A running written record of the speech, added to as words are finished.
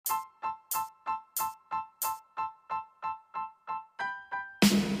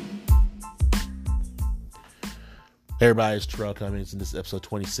Hey everybody, it's Terrell Cummings, and this is episode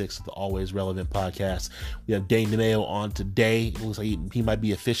 26 of the Always Relevant podcast. We have Dane DeMayo on today. It looks like he might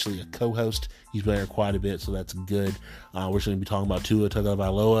be officially a co-host. He's been here quite a bit, so that's good. We're just going to be talking about Tua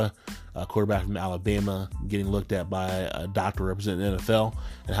Tagovailoa, a quarterback from Alabama, getting looked at by a doctor representing the NFL,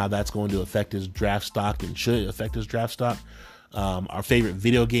 and how that's going to affect his draft stock and should affect his draft stock. Our favorite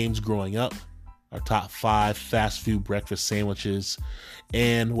video games growing up, our top 5 fast food breakfast sandwiches,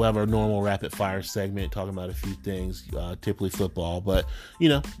 and we'll have our normal rapid fire segment talking about a few things, typically football. But,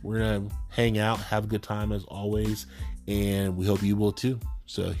 we're going to hang out, have a good time as always, and we hope you will too.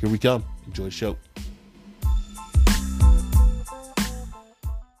 So here we come. Enjoy the show.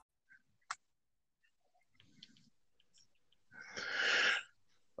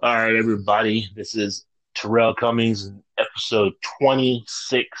 All right, everybody. This is Terrell Cummings, episode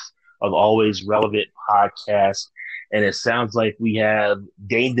 26 of Always Relevant podcast. And it sounds like we have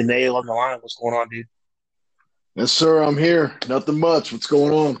Dane DeMayo on the line. What's going on, dude? Yes, sir. I'm here. Nothing much. What's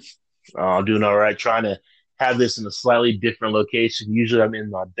going on? I'm doing all right. Trying to have this in a slightly different location. Usually I'm in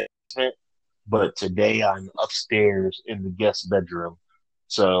my basement, but today I'm upstairs in the guest bedroom.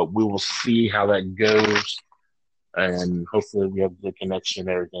 So we will see how that goes. And hopefully we have a good connection and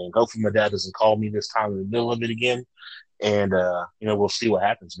everything. Hopefully my dad doesn't call me this time in the middle of it again. And, we'll see what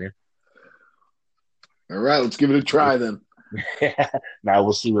happens, man. All right, let's give it a try then. Now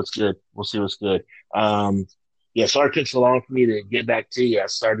we'll see what's good. Sorry it took so long for me to get back to you. I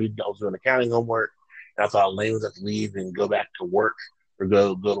was doing accounting homework, and I thought Lane was have to leave and go back to work or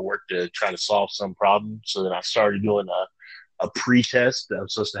go to work to try to solve some problem. So then I started doing a pre-test that I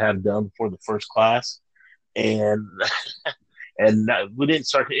was supposed to have done before the first class. And we didn't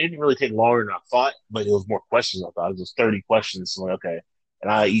start. It didn't really take longer than I thought, but it was more questions. I thought it was just 30 questions. So I'm like, okay,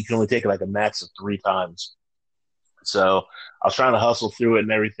 and you can only take it like a max of 3 times. So I was trying to hustle through it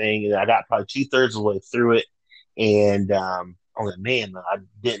and everything, and I got probably 2/3 of the way through it. And I'm like, man, I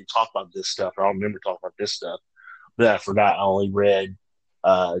didn't talk about this stuff. I don't remember talking about this stuff, but I forgot. I only read 2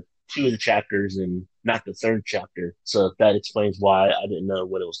 of the chapters and not the 3rd chapter. So that explains why I didn't know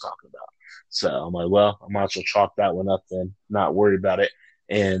what it was talking about. So I'm like, well, I might as well chalk that one up then, not worry about it,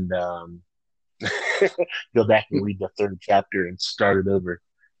 and go back and read the 3rd chapter and start over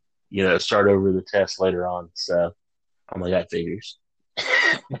the test later on. So I'm like, that figures.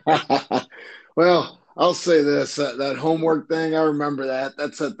 Well, I'll say this, that homework thing, I remember that.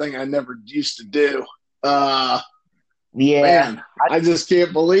 That's a thing I never used to do. Yeah. Man, I just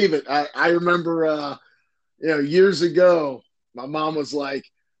can't believe it. I remember, years ago, my mom was like,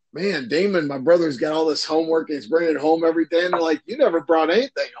 man, Damon, my brother's got all this homework and he's bringing it home every day. And they're like, you never brought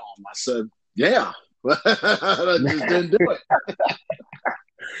anything home. I said, yeah, I just didn't do it.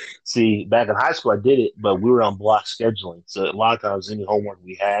 See, back in high school, I did it, but we were on block scheduling. So a lot of times, any homework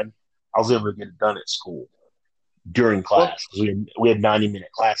we had, I was able to get it done at school during class because we had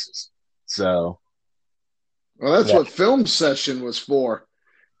 90-minute classes. So, well, that's what film session was for.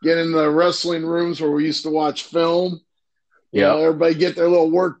 Get in the wrestling rooms where we used to watch film. Everybody get their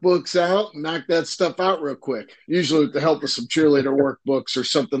little workbooks out and knock that stuff out real quick. Usually with the help of some cheerleader workbooks or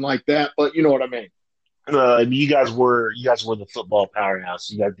something like that. But you know what I mean. You guys were the football powerhouse.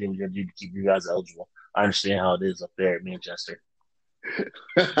 You guys did what you to keep you guys eligible. I understand how it is up there in Manchester.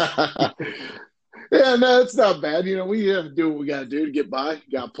 Yeah, no, it's not bad. We have to do what we got to do to get by.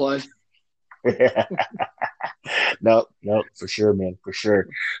 Got to play. No, for sure, man, for sure.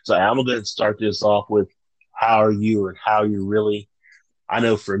 So I'm going to start this off with how are you and how you're really. I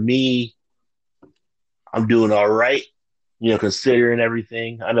know for me, I'm doing all right, considering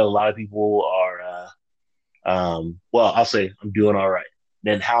everything. I know a lot of people are, I'll say I'm doing all right.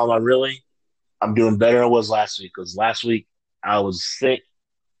 Then how am I really? I'm doing better than I was last week because last week I was sick.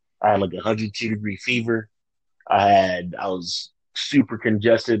 I had like 102-degree fever. I was super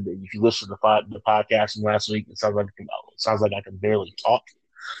congested. If you listen to the podcast from last week, it sounds like I can barely talk.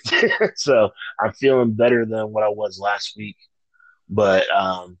 So I'm feeling better than what I was last week. But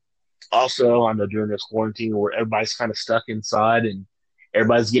also, I know during this quarantine where everybody's kind of stuck inside and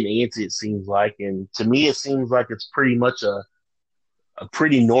everybody's getting antsy, it seems like. And to me, it seems like it's pretty much a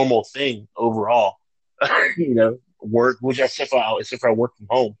pretty normal thing overall. Work, which except for I work from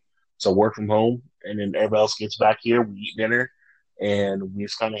home. So work from home, and then everybody else gets back here. We eat dinner, and we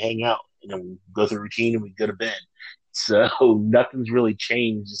just kind of hang out. We go through routine and we go to bed. So nothing's really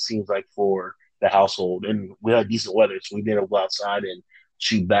changed, it seems like, for the household. And we had decent weather, so we didn't go outside and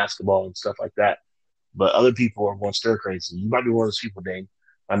shoot basketball and stuff like that. But other people are going stir crazy. You might be one of those people, Dane.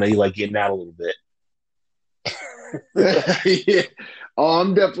 I know you like getting out a little bit. Yeah. Oh,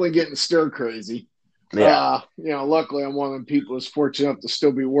 I'm definitely getting stir crazy. Yeah. Luckily I'm one of the people that's fortunate enough to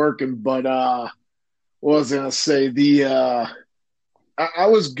still be working, but what was I gonna say? I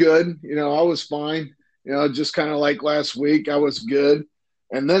was good. I was fine. Just kind of like last week, I was good.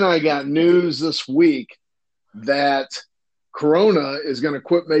 And then I got news this week that Corona is going to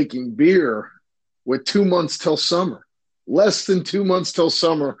quit making beer with 2 months till summer. Less than 2 months till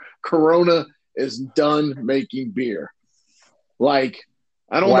summer, Corona is done making beer. Like,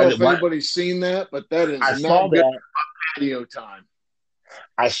 I don't know if anybody's seen that, but that I is saw not good that. patio time.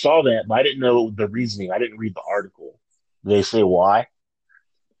 I saw that, but I didn't know the reasoning. I didn't read the article. Did they say why?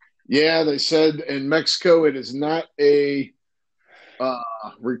 Yeah, they said in Mexico it is not a uh,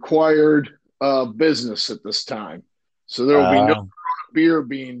 required business at this time. So there will be no Uh, beer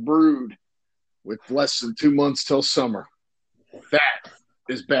being brewed with less than 2 months till summer. That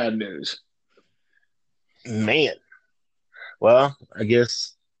is bad news. Man. Well, I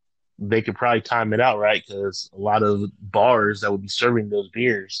guess they could probably time it out, right? Because a lot of bars that would be serving those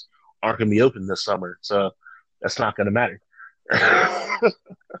beers aren't going to be open this summer. So that's not going to matter.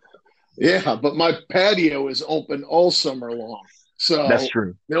 Yeah, but my patio is open all summer long. That's So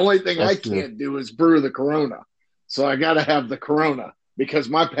true. the only thing I That's true. can't do is brew the Corona. So I got to have the Corona because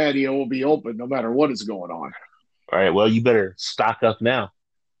my patio will be open no matter what is going on. All right. Well, you better stock up now.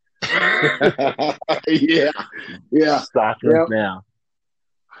 Yeah, yeah, Stock up yeah, now.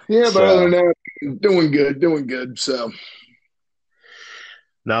 yeah. But other than So, that, doing good, doing good. So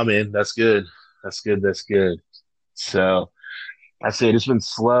no, man, that's good. That's good. That's good. So, I said it's been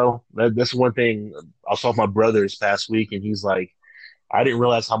slow. That's one thing. I saw my brother this past week, and he's like, I didn't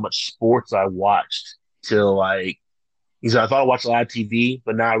realize how much sports I watched till like he said I thought I watched a lot of TV,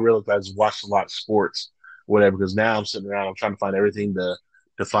 but now I realize I just watched a lot of sports, whatever. Because now I'm sitting around, I'm trying to find everything to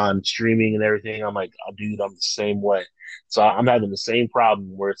find streaming and everything. I'm like, oh, dude, I'm the same way. So I'm having the same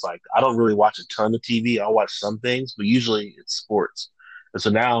problem where it's like I don't really watch a ton of TV. I'll watch some things, but usually it's sports. And so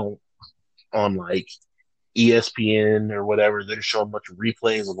now on like ESPN or whatever, they're showing much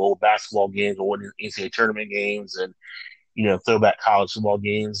replays of old basketball games or NCAA tournament games and throwback college football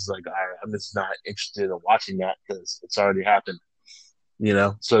games. Like I'm just not interested in watching that because it's already happened.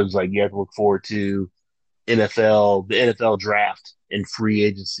 So it's like you have to look forward to the NFL draft and free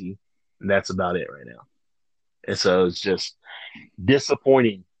agency, and that's about it right now. And so it's just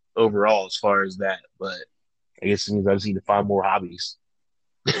disappointing overall as far as that. But I guess it means I just need to find more hobbies.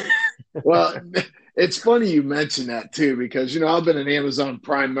 well, it's funny you mention that too because I've been an Amazon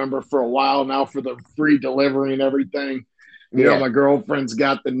Prime member for a while now for the free delivery and everything. Yeah, My girlfriend's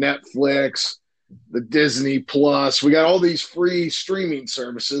got the Netflix, the Disney Plus. We got all these free streaming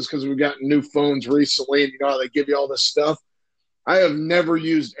services because we've gotten new phones recently, and how they give you all this stuff. I have never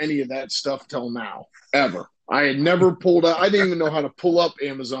used any of that stuff till now, ever. I had never pulled out. I didn't even know how to pull up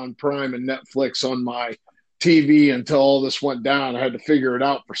Amazon Prime and Netflix on my TV until all this went down. I had to figure it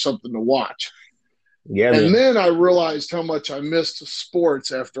out for something to watch. yeah, And man. then I realized how much I missed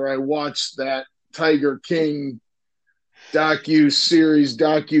sports after I watched that Tiger King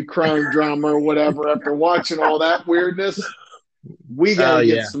docu crime drama or whatever. After watching all that weirdness, we got Oh to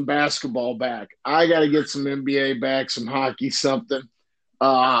get yeah, some basketball back. I got to get some NBA back, some hockey, something.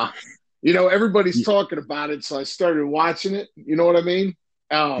 Uh, everybody's talking about it, so I started watching it. You know what I mean?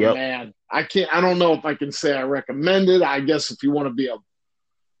 Oh yep, man, I can't. I don't know if I can say I recommend it. I guess if you want to be a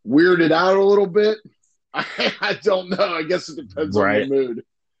weirded out a little bit, I don't know. I guess it depends on your right. mood.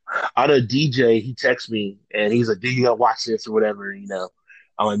 I know DJ, he texts me and he's like, "Do you gotta watch this or whatever?"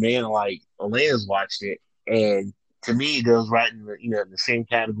 I'm like, man, like Elena's watched it, and to me, it goes right in the same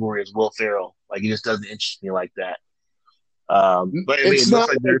category as Will Ferrell. Like, it just doesn't interest me like that. But I mean, It's it looks not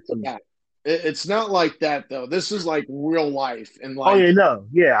like like there's some. that. It's not like that though. This is like real life and Oh like yeah, no,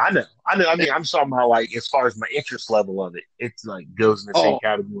 yeah, I know. I mean, I'm talking about like as far as my interest level of it, it's like goes in the same oh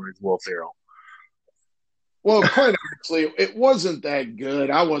category as Will Ferrell. well, quite honestly, it wasn't that good.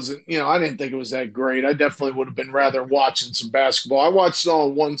 I wasn't, I didn't think it was that great. I definitely would have been rather watching some basketball. I watched it all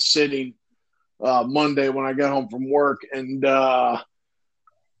in one sitting Monday when I got home from work, and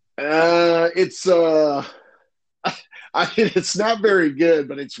it's I mean, it's not very good,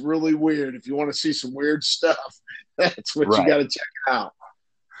 but it's really weird. If you want to see some weird stuff, that's what you got Right, to check out.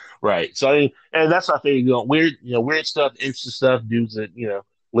 right. So I mean, and that's my thing. Weird stuff, interesting stuff. Dudes that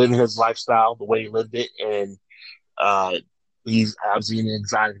living his lifestyle the way he lived it, and Uh, he's obviously in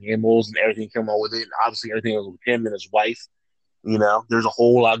exotic animals and everything come on with it. And obviously, everything was with him and his wife. There's a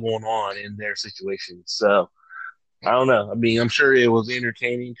whole lot going on in their situation. So I don't know. I mean, I'm sure it was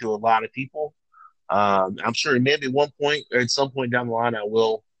entertaining to a lot of people. I'm sure maybe at one point or at some point down the line, I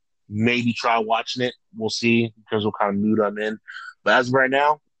will maybe try watching it. We'll see because what kind of mood I'm in. But as of right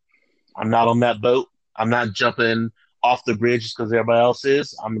now, I'm not on that boat. I'm not jumping off the bridge just because everybody else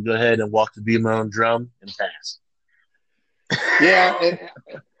is. I'm gonna go ahead and walk to be my own drum and pass. Yeah,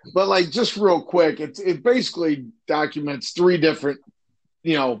 but like just real quick, it basically documents three different,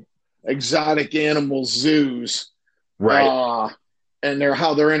 exotic animal zoos, Right. uh, and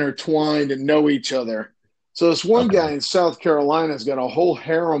how they're intertwined and know each other. So this one Okay. guy in South Carolina's got a whole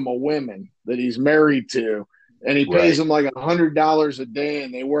harem of women that he's married to, and he pays Right. them like $100 a day,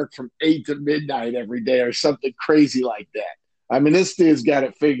 and they work from 8 to midnight every day or something crazy like that. I mean, this dude's got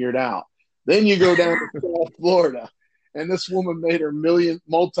it figured out. Then you go down to South Florida, and this woman made her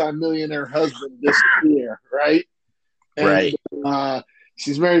multi-millionaire husband disappear, right? And Right.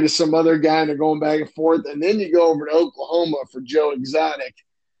 she's married to some other guy, and they're going back and forth. And then you go over to Oklahoma for Joe Exotic,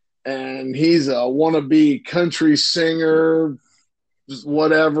 and he's a wannabe country singer, just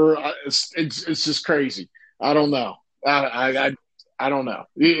whatever. It's just crazy. I don't know. I don't know.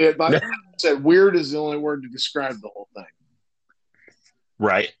 Like I said, weird is the only word to describe the whole thing.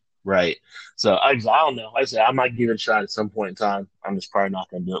 Right. Right. So I don't know. Like I said, I might give it a shot at some point in time. I'm just probably not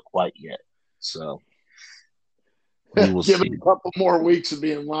going to do it quite yet. So we will Give it see. a couple more weeks of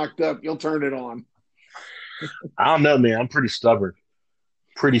being locked up, you'll turn it on. I don't know, man. I'm pretty stubborn.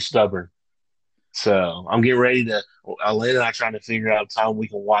 Pretty stubborn. So I'm getting ready to. Elena and I trying to figure out time we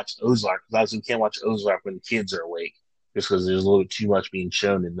can watch Ozark because obviously we can't watch Ozark when the kids are awake, just because there's a little too much being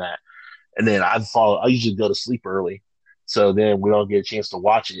shown in that. And then I usually go to sleep early, so then we don't get a chance to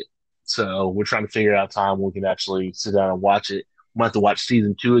watch it. So we're trying to figure out time we can actually sit down and watch it. We might have to watch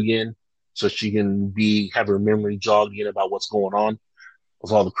season 2 again, so she can have her memory jogged again about what's going on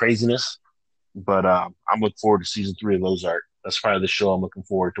with all the craziness. But I'm looking forward to season 3 of Ozark. That's probably the show I'm looking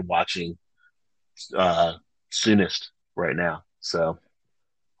forward to watching soonest right now. So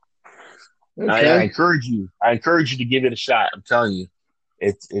Okay. I encourage you. I encourage you to give it a shot. I'm telling you,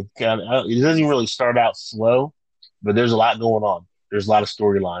 it doesn't really start out slow, but there's a lot going on. There's a lot of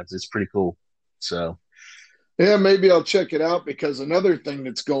storylines. It's pretty cool. So Yeah, maybe I'll check it out because another thing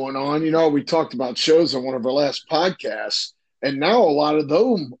that's going on, we talked about shows on one of our last podcasts, and now a lot of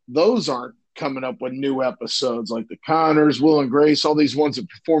those aren't coming up with new episodes like the Connors, Will and Grace, all these ones that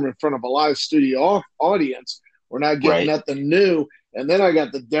perform in front of a live studio audience. We're not getting right, nothing new. And then I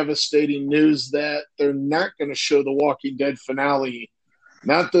got the devastating news that they're not going to show the Walking Dead finale,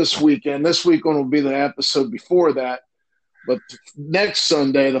 not this weekend. This weekend will be the episode before that. But next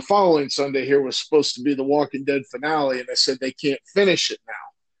Sunday, the following Sunday here was supposed to be the Walking Dead finale, and they said they can't finish it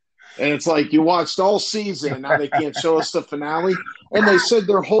now. And it's like you watched all season, and now they can't show us the finale. And they said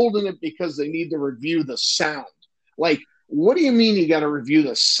they're holding it because they need to review the sound. Like, what do you mean you got to review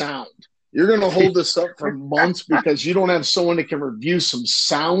the sound? You're going to hold this up for months because you don't have someone that can review some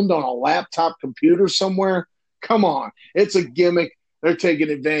sound on a laptop computer somewhere? Come on. It's a gimmick. They're taking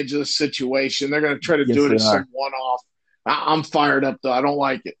advantage of the situation. They're going to try to do it as some one-off. I'm fired up, though. I don't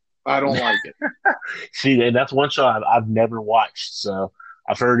like it. I don't like it. See, that's one show I've never watched, so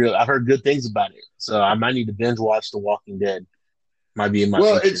I've heard good things about it. So I might need to binge watch The Walking Dead. Might be in my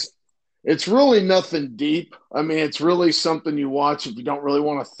future. It's really nothing deep. I mean, it's really something you watch if you don't really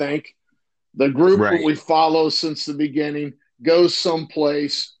want to think. The group that we follow since the beginning goes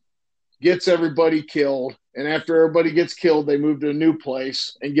someplace, gets everybody killed, and after everybody gets killed, they move to a new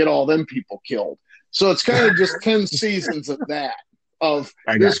place and get all them people killed. So it's kind of just 10 seasons of that, of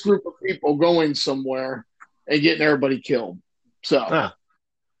this group of people going somewhere and getting everybody killed. So,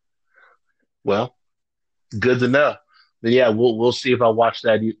 well, good to know. But yeah, we'll see if I watch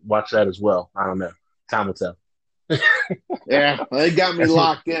that as well. I don't know. Time will tell. Yeah, they got me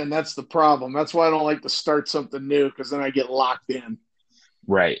locked in. That's the problem. That's why I don't like to start something new because then I get locked in.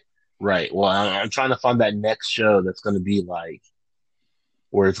 Right. Well, I'm trying to find that next show that's going to be like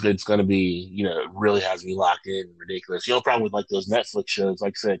where it's going to be, it really has me locked in, ridiculous. The only problem with like those Netflix shows,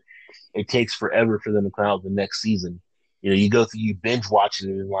 like I said, it takes forever for them to come out with the next season. You binge watch it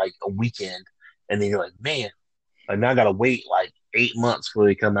in like a weekend, and then you're like, man, like now I got to wait like 8 months before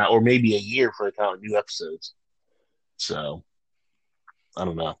they come out, or maybe a year before they come out with new episodes. So I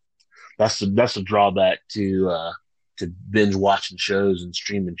don't know. That's the drawback to binge watching shows and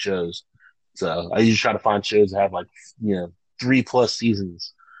streaming shows. So I usually try to find shows that have like 3+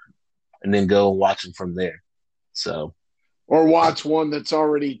 seasons, and then go and watch them from there. So, or watch one that's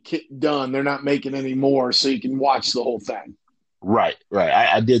already done. They're not making any more, so you can watch the whole thing. Right.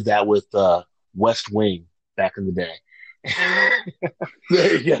 I did that with West Wing back in the day.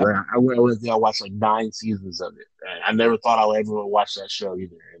 There you go. I watched like 9 seasons of it. I never thought I would ever watch that show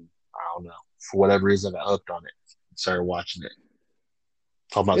either, and I don't know, for whatever reason, I got hooked on it. Started watching it.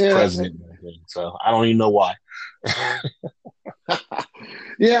 talking about the Yeah. president and everything. So I don't even know why.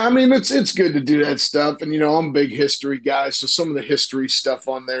 Yeah, I mean it's good to do that stuff, and I'm a big history guy, so some of the history stuff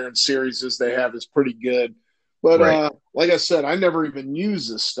on there and series as they have is pretty good. But Right. like I said, I never even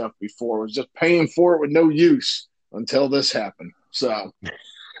used this stuff before. I was just paying for it with no use until this happened. So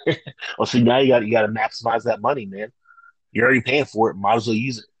Well, see, now you got to maximize that money, man. You're already paying for it. Might as well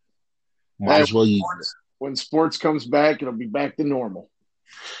use it. Might hey, as well use it. when sports comes back, it'll be back to normal.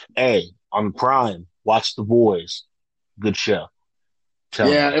 Hey, on Prime, watch The Boys. Good show.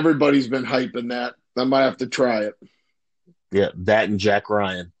 Telling Yeah, you. everybody's been hyping that. I might have to try it. Yeah, that and Jack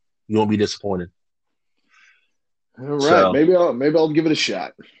Ryan. You won't be disappointed. All right, So maybe I'll give it a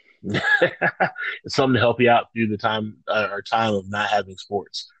shot. it's something to help you out through the time our time of not having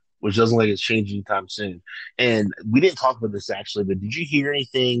sports, which doesn't look like it's changing anytime soon. And we didn't talk about this actually, but did you hear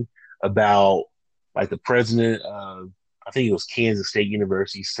anything about like the president of I think it was Kansas State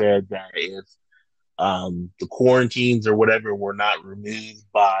University said that if the quarantines or whatever were not removed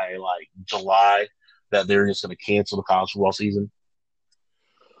by like July, that they're just going to cancel the college football season?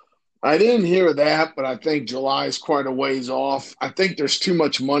 I didn't hear that, but I think July is quite a ways off. I think there's too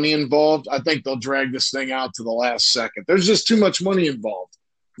much money involved. I think they'll drag this thing out to the last second. There's just too much money involved,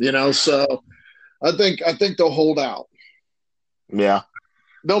 so I think they'll hold out. Yeah,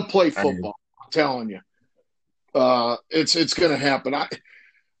 They'll play I mean, football. I'm telling you, it's going to happen.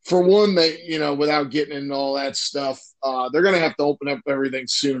 For one, without getting into all that stuff, they're going to have to open up everything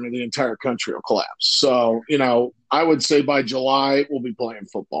soon, or the entire country will collapse. So, I would say by July we'll be playing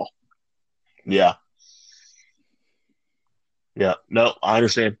football. yeah. Yeah, no, I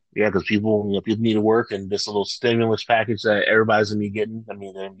understand. Yeah, because people need to work, and this little stimulus package that everybody's gonna be getting. I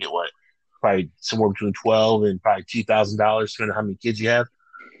mean, they're gonna get what, probably somewhere between 12 and probably $2,000, depending on how many kids you have.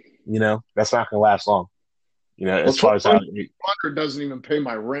 That's not gonna last long. Well, As far as how, 1,200 doesn't even pay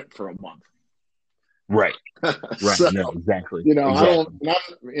my rent for a month. right, right, So, no, exactly, I don't,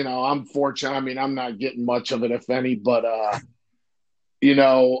 exactly, I'm fortunate. I mean, I'm not getting much of it, if any, but, you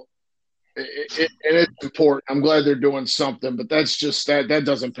know, and it's important. I'm glad they're doing something, but that's just that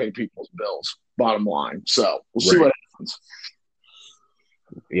doesn't pay people's bills, bottom line. So we'll see right. what happens.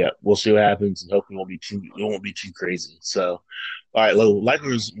 Yeah, we'll see what happens, and hopefully it won't be too crazy. So, all right, like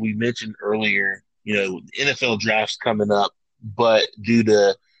we mentioned earlier, NFL drafts coming up, but due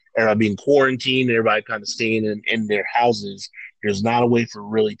to everybody being quarantined, everybody kind of staying in their houses, there's not a way for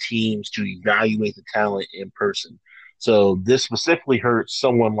really teams to evaluate the talent in person. So this specifically hurts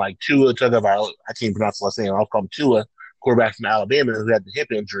someone like Tua Tagovailoa. I can't pronounce the last name. I'll call him Tua, quarterback from Alabama who had the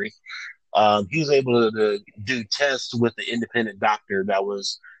hip injury. He was able to do tests with the independent doctor that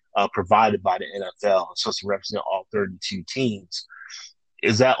was provided by the NFL, supposed to represent all 32 teams.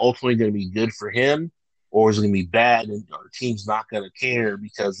 Is that ultimately going to be good for him, or is it going to be bad and our team's not going to care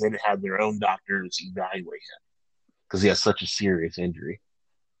because they didn't have their own doctors evaluate him because he has such a serious injury?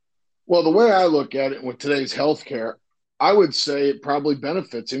 Well, the way I look at it with today's healthcare, I would say it probably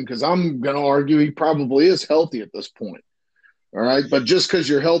benefits him because I'm going to argue he probably is healthy at this point. All right. But just because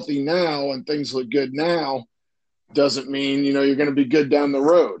you're healthy now and things look good now doesn't mean, you're going to be good down the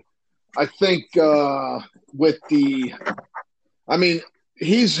road. I think I mean,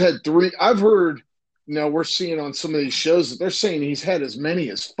 he's had three. I've heard, we're seeing on some of these shows that they're saying he's had as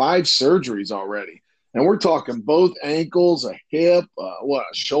many as 5 surgeries already. And we're talking both ankles, a hip, a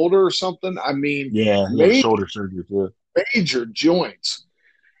shoulder or something. I mean, Yeah, he had major, shoulder surgery too. major joints.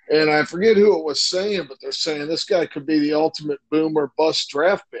 And I forget who it was saying, but they're saying this guy could be the ultimate boom or bust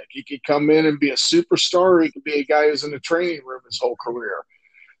draft pick. He could come in and be a superstar, or he could be a guy who's in the training room his whole career.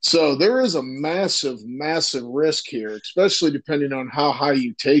 So there is a massive, massive risk here, especially depending on how high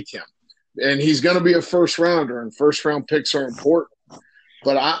you take him. And he's going to be a first rounder, and first round picks are important.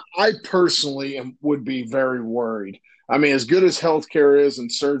 But I personally would be very worried. I mean, as good as healthcare is and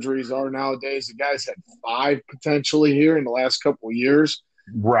surgeries are nowadays, the guy's had 5 potentially here in the last couple of years.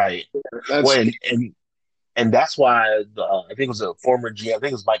 Right. That's Well, and that's why I think it was a former GM. I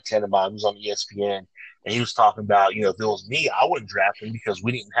think it was Mike Tannenbaum. He was on ESPN, and he was talking about, if it was me, I wouldn't draft him because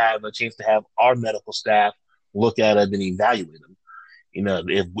we didn't have a chance to have our medical staff look at him and evaluate him.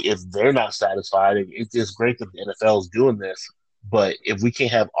 If they're not satisfied, it's great that the NFL is doing this, but if we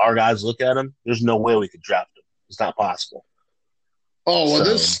can't have our guys look at him, there's no way we could draft him. It's not possible. Oh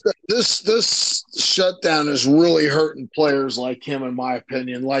well, So this shutdown is really hurting players like him, in my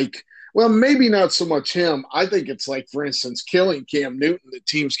opinion. Like, well, maybe not so much him. I think it's like, for instance, killing Cam Newton. The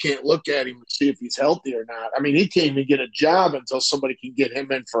teams can't look at him and see if he's healthy or not. I mean, he can't even get a job until somebody can get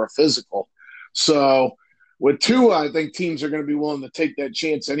him in for a physical. So with Tua, I think teams are going to be willing to take that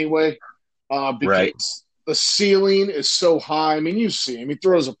chance anyway, right, because the ceiling is so high. I mean, you see him. He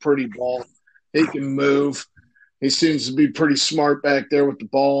throws a pretty ball. He can move. He seems to be pretty smart back there with the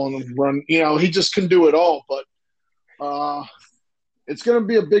ball and run. He just can do it all. But it's going to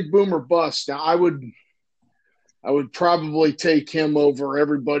be a big boom or bust. Now, I would probably take him over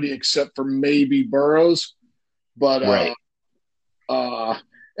everybody except for maybe Burrows. But Right.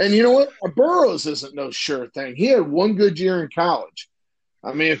 and you know what? Burrows isn't no sure thing. He had one good year in college.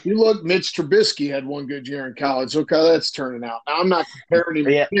 I mean, if you look, Mitch Trubisky had one good year in college. Look how that's turning out. Now, I'm not comparing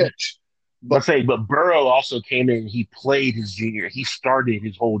him Yeah. to Mitch, but But Burrow also came in. He played his junior. He started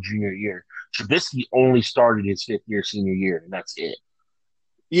his whole junior year. Trubisky only started his fifth year, senior year, and that's it.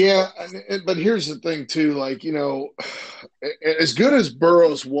 yeah. But here's the thing, too. Like, as good as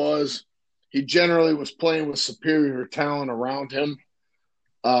Burrows was, he generally was playing with superior talent around him.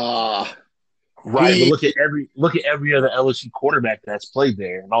 Uh, Right, but he look at every other LSU quarterback that's played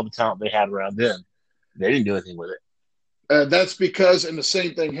there and all the talent they had around them. They didn't do anything with it. That's because, and the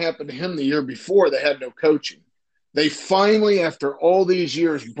same thing happened to him the year before. They had no coaching. They finally, after all these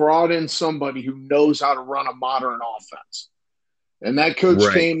years, brought in somebody who knows how to run a modern offense. And that coach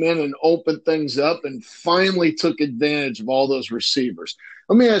Right. came in and opened things up and finally took advantage of all those receivers.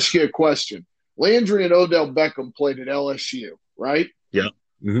 Let me ask you a question. Landry and Odell Beckham played at LSU, right? Yeah.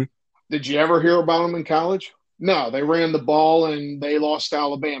 Hmm. Did you ever hear about them in college? No, they ran the ball and they lost to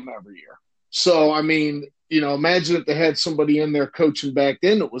Alabama every year. So, I mean, imagine if they had somebody in there coaching back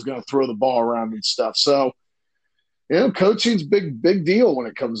then that was going to throw the ball around and stuff. So, coaching's big deal when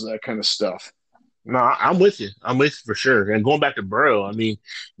it comes to that kind of stuff. No, I'm with you. I'm with you for sure. And going back to Burrow, I mean,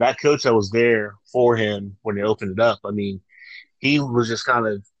 that coach that was there for him when they opened it up, I mean, he was just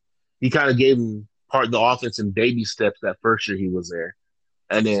he kind of gave him part of the offense in baby steps that first year he was there.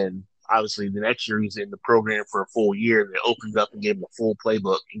 And then obviously the next year he's in the program for a full year. They opened it up and gave him a full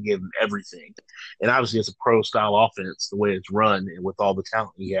playbook and gave him everything. And obviously it's a pro style offense, the way it's run and with all the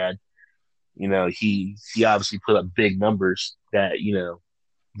talent he had, he obviously put up big numbers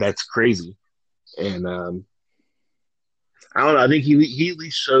that's crazy. And I don't know. I think he at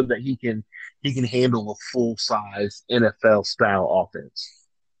least showed that he can handle a full size NFL style offense.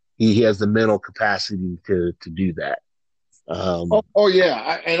 He has the mental capacity to do that. Oh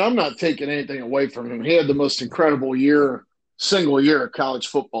yeah, and I'm not taking anything away from him. He had the most incredible single year of college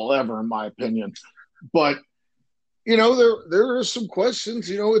football ever, in my opinion. But there are some questions.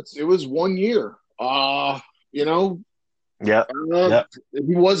 It was 1 year. Yeah, yeah,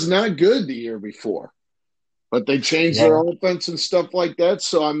 He was not good the year before, but they changed yeah, their offense and stuff like that.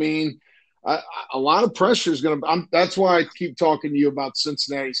 So I mean, a lot of pressure is going to. That's why I keep talking to you about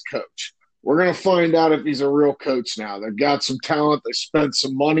Cincinnati's coach. We're going to find out if he's a real coach now. They've got some talent. They spent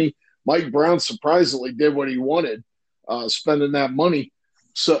some money. Mike Brown surprisingly did what he wanted, spending that money.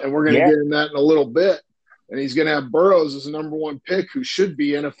 And we're going to yeah, get in that in a little bit. And he's going to have Burrows as a number one pick who should be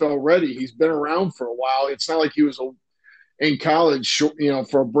NFL ready. He's been around for a while. It's not like he was in college,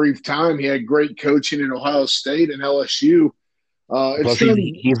 for a brief time. He had great coaching at Ohio State and LSU. It's Plus time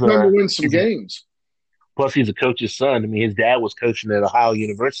to win some he's games. plus he's a coach's son. I mean, his dad was coaching at Ohio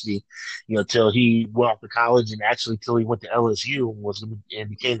University, till he went off to college and actually till he went to LSU and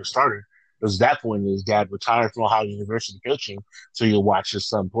became a starter. It was that point his dad retired from Ohio University coaching, so he'll watch his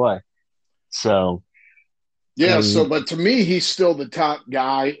son play. So I Yeah, mean, but to me, he's still the top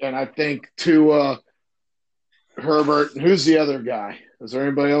guy. And I think to Herbert, and who's the other guy? Is there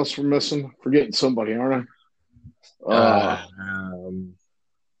anybody else we're missing? Forgetting somebody, aren't I? uh, um,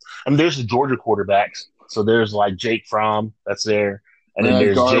 I mean, there's the Georgia quarterbacks. So there's like Jake Fromm that's there, and then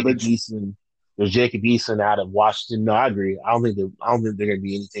there's Jacob Garbage. Eason. There's Jacob Eason out of Washington. No, I agree. I don't think they're going to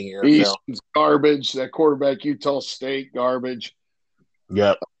be anything in the NFL. Easton's garbage. That quarterback, Utah State, garbage.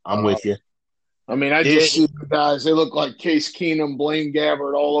 Yep, I'm Uh, with you. I mean, I just It, see the guys. They look like Case Keenum, Blaine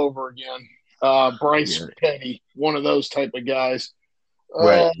Gabbert all over again. Bryce yeah, Petty, one of those type of guys.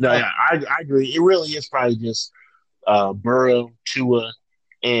 right. Uh, No, yeah, I agree. It really is probably just Burrow, Tua,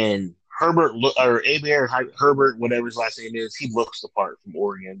 and Herbert or Abear Herbert, whatever his last name is. He looks the part from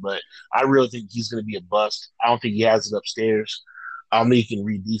Oregon, but I really think he's going to be a bust. I don't think he has it upstairs. I don't think he can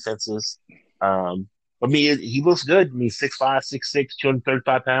read defenses. I mean, he looks good. I mean, 6'5", 6'6",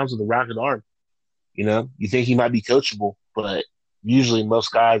 235 pounds with a rocket arm. You think he might be coachable, but usually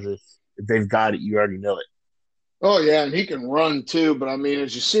most guys, if they've got it, you already know it. Oh yeah, and he can run too. But I mean,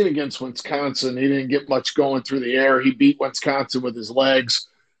 as you seen against Wisconsin, he didn't get much going through the air. He beat Wisconsin with his legs.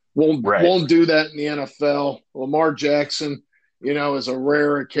 Won't Right. won't do that in the NFL. Lamar Jackson, is a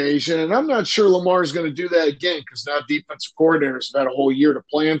rare occasion, and I'm not sure Lamar is going to do that again because now defensive coordinators have had a whole year to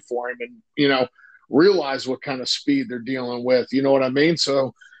plan for him, and realize what kind of speed they're dealing with. You know what I mean?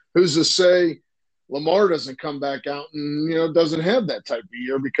 So who's to say? Lamar doesn't come back out and, doesn't have that type of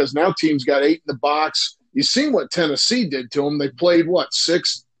year because now teams got 8 in the box. You seen what Tennessee did to him. They played,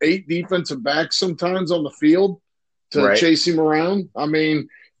 6, 8 defensive backs sometimes on the field to Right. chase him around. I mean,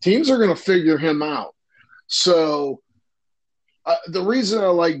 teams are going to figure him out. So the reason I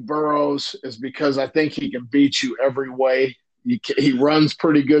like Burrows is because I think he can beat you every way. He runs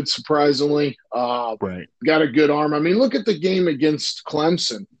pretty good, surprisingly. Right. Got a good arm. I mean, look at the game against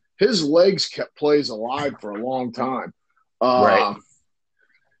Clemson. His legs kept plays alive for a long time. Right.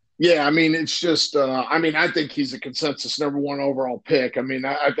 Yeah, I mean, it's just, I think he's a consensus number 1 overall pick. I mean,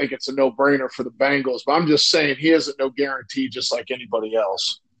 I think it's a no-brainer for the Bengals, but I'm just saying he isn't no guarantee just like anybody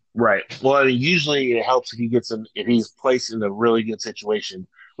else. Right. Well, I mean, usually it helps if he's placed in a really good situation,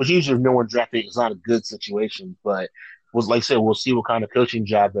 which usually if no one drafted, it's not a good situation. But like I said, we'll see what kind of coaching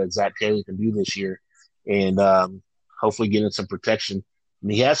job that Zach Taylor can do this year, and hopefully get in some protection. And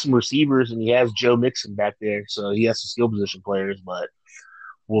he has some receivers, and he has Joe Mixon back there, so he has some skill position players. But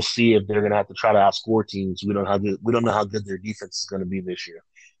we'll see if they're going to have to try to outscore teams. We don't know how good their defense is going to be this year.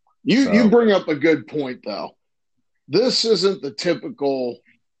 You bring up a good point though. This isn't the typical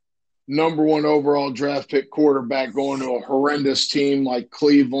number 1 overall draft pick quarterback going to a horrendous team like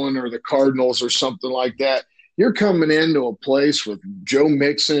Cleveland or the Cardinals or something like that. You're coming into a place with Joe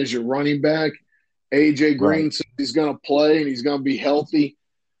Mixon as your running back. AJ Green Right. says he's going to play and he's going to be healthy.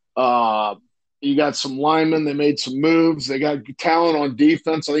 You got some linemen. They made some moves. They got talent on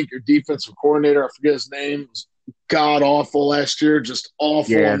defense. I think your defensive coordinator, I forget his name, was god awful last year, just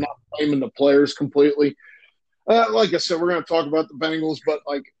awful. Yeah. I'm not blaming the players completely. Like I said, we're going to talk about the Bengals, but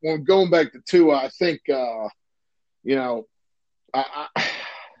like when going back to Tua, I think,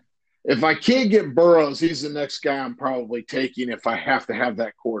 if I can't get Burrows, he's the next guy I'm probably taking if I have to have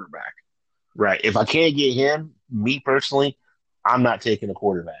that quarterback. Right. If I can't get him, me personally, I'm not taking a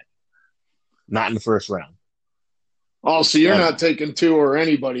quarterback. Not in the first round. Oh, so you're not taking Tua or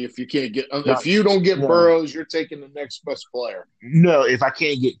anybody if you can't get if you don't get Burrows, you're taking the next best player. No, if I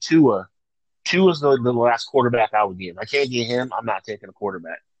can't get Tua's the last quarterback I would get. If I can't get him, I'm not taking a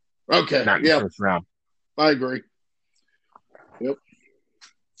quarterback. Okay. Not in the first round. I agree. Yep.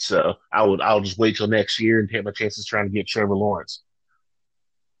 So I'll just wait till next year and take my chances trying to get Trevor Lawrence.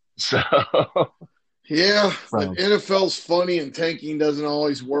 So yeah, the NFL's funny and tanking doesn't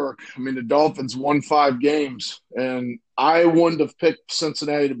always work. I mean, the Dolphins won 5 games, and I wouldn't have picked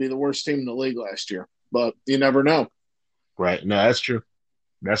Cincinnati to be the worst team in the league last year, but you never know. Right. No, that's true.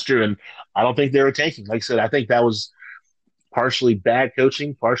 That's true. And I don't think they were tanking. Like I said, I think that was partially bad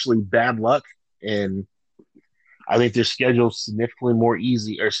coaching, partially bad luck. And I think their schedule's significantly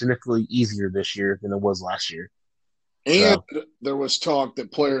easier this year than it was last year. And there was talk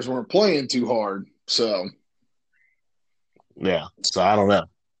that players weren't playing too hard. So, yeah. So I don't know.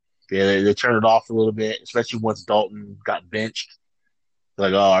 Yeah, they turned it off a little bit, especially once Dalton got benched.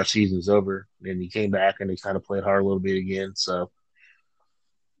 Like, oh, our season's over. And he came back and they kind of played hard a little bit again. So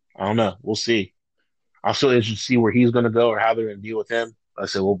I don't know. We'll see. I'm still interested to see where he's going to go or how they're going to deal with him. I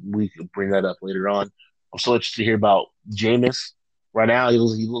said, well, we can bring that up later on. I'm still interested to hear about Jameis. Right now, he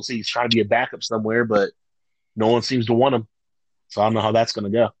looks like he's trying to be a backup somewhere, but no one seems to want him. So I don't know how that's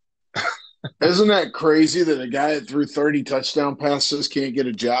going to go. Isn't that crazy that a guy that threw 30 touchdown passes can't get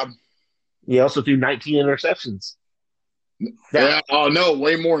a job? He also threw 19 interceptions. Yeah. Oh, no,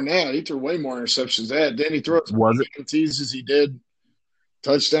 way more than that. He threw way more interceptions than that. Didn't he throw as many INTs as he did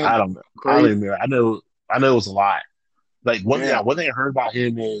touchdown? I don't know. Crazy. I don't even know. I know it was a lot. Like, one thing I heard about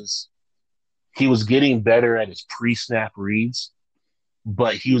him is he was getting better at his pre-snap reads,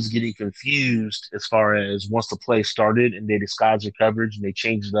 but he was getting confused as far as once the play started and they disguised their coverage and they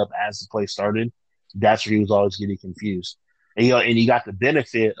changed it up as the play started. That's where he was always getting confused. And he got the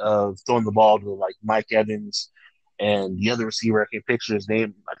benefit of throwing the ball to like Mike Evans and the other receiver. I can't picture his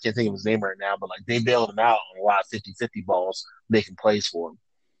name. I can't think of his name right now, but like they bailed him out on a lot of 50-50 balls, making plays for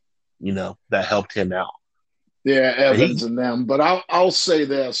him. That helped him out. Yeah, Evans and them. But I'll say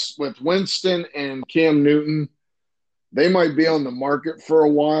this with Winston and Cam Newton, they might be on the market for a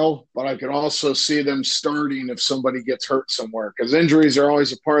while, but I could also see them starting if somebody gets hurt somewhere because injuries are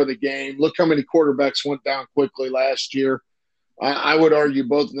always a part of the game. Look how many quarterbacks went down quickly last year. I would argue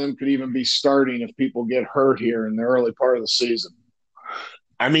both of them could even be starting if people get hurt here in the early part of the season.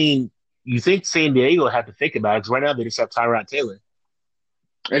 I mean, you think San Diego have to think about it because right now they just have Tyrod Taylor.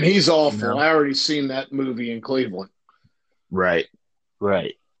 And he's awful. I already seen that movie in Cleveland. Right.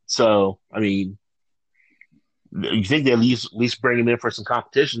 So, I mean, you think they at least bring him in for some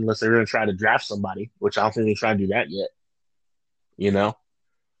competition unless they're going to try to draft somebody, which I don't think they're trying to do that yet.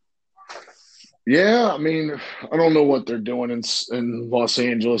 Yeah, I mean, I don't know what they're doing in Los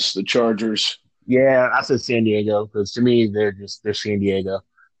Angeles, the Chargers. Yeah, I said San Diego because to me they're San Diego.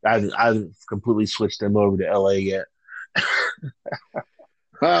 I completely switched them over to LA yet.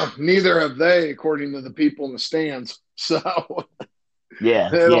 Neither have they, according to the people in the stands. So, Yeah,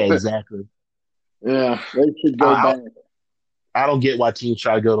 they yeah, don't, exactly. yeah, they should go I back. I don't get why teams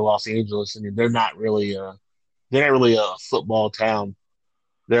try to go to Los Angeles. I mean, they're not really a football town.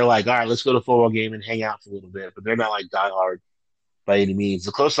 They're like, all right, let's go to a football game and hang out for a little bit, but they're not like diehard by any means.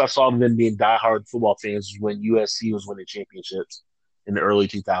 The closest I saw them being diehard football fans was when USC was winning championships in the early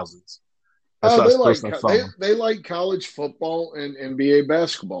 2000s. That's Oh, about as close as I saw them. they like college football and NBA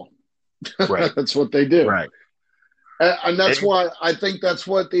basketball. Right, That's what they do. right. And that's And, why I think that's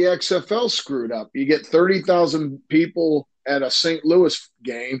what the XFL screwed up. You get 30,000 people at a St. Louis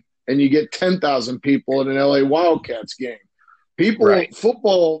game, and you get 10,000 people at an LA Wildcats game. People, right,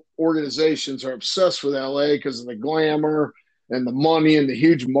 football organizations are obsessed with LA because of the glamour and the money and the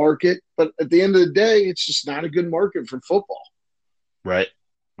huge market. But at the end of the day, it's just not a good market for football. right.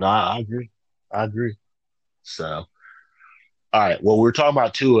 No, I agree. I agree. So, all right. Well, we are talking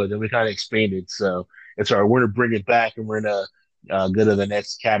about Tua, then we kind of expanded. So it's all right. We're going to bring it back and we're going to go to the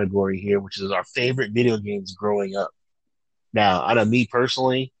next category here, which is our favorite video games growing up. Now, I know me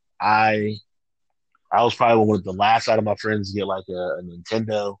personally, I was probably one of the last out of my friends to get like a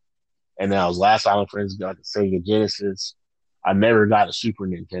Nintendo, and then I was last out of my friends to get like a Sega Genesis. I never got a Super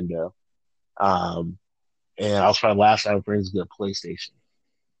Nintendo, um, and I was probably last out of friends to get a PlayStation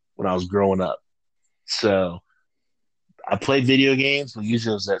when I was growing up. So I played video games, but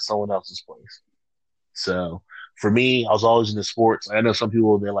usually it was at someone else's place. So for me, I was always into sports. I know some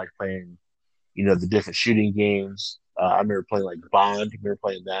people they like playing, the different shooting games. I remember playing like Bond. I remember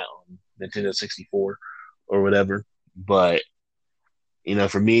playing that on Nintendo 64 or whatever. But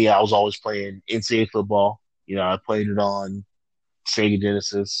for me, I was always playing NCAA football. I played it on Sega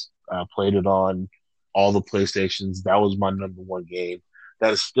Genesis. I played it on all the PlayStations. That was my number one game.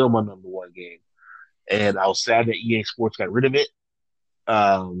 That is still my number one game. And I was sad that EA Sports got rid of it.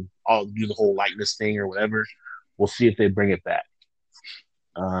 I'll do the whole likeness thing or whatever. We'll see if they bring it back.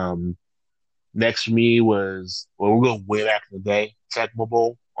 Um, Next for me was, well, we're going way back in the day, Tecmo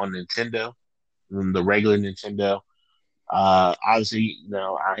Bowl on Nintendo, the regular Nintendo. Obviously,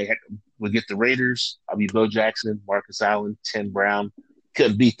 would get the Raiders. I'd be Bo Jackson, Marcus Allen, Tim Brown.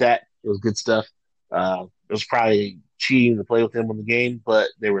 Couldn't beat that. It was good stuff. It was probably cheating to play with them on the game, but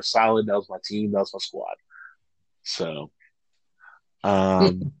they were solid. That was my team. That was my squad. So,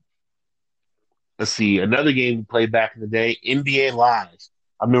 um, let's see. Another game we played back in the day, NBA Live.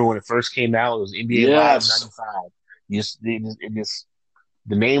 I remember when it first came out, it was NBA Live Yes. '95.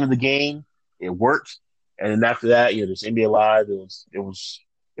 The name of the game, it worked. And then after that, this NBA Live, it was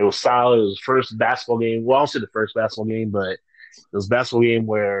solid. It was the first basketball game. Well, I don't say the first basketball game, but it was a basketball game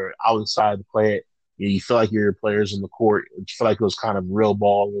where I was excited to play it. You feel like you're players in the court. You feel like it was kind of real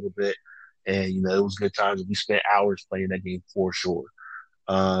ball a little bit. And, it was good times. We spent hours playing that game for sure.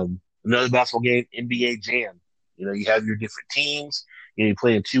 Another basketball game, NBA Jam. You have your different teams. You're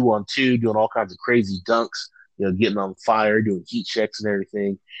playing 2-on-2, doing all kinds of crazy dunks, getting on fire, doing heat checks and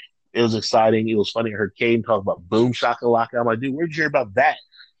everything. It was exciting. It was funny. I heard Caden talk about Boom Shakalaka. I'm like, dude, where'd you hear about that?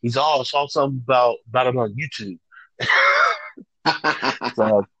 He's I saw something about it on YouTube.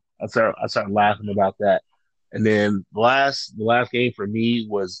 So I started laughing about that. And then the last game for me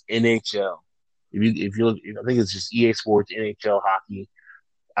was NHL. If you look, I think it's just EA Sports NHL hockey.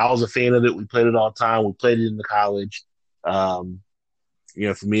 I was a fan of it. We played it all the time. We played it in the college. Um,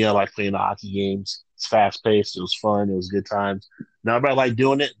 for me, I like playing the hockey games. It's fast paced. It was fun. It was good times. Not everybody like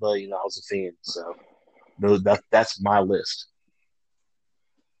doing it, but I was a fan. So that's my list.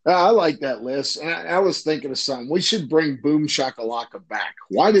 I like that list. I was thinking of something. We should bring Boom Shakalaka back.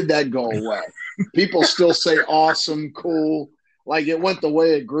 Why did that go away? People still say awesome, cool, like it went the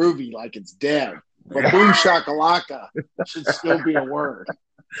way of groovy, like it's dead. But Boom Shakalaka should still be a word.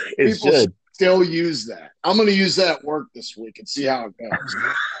 It People should. still use that. I'm going to use that at work this week and see how it goes.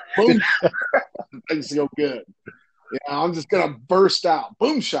 Boom, things go good. I'm just going to burst out.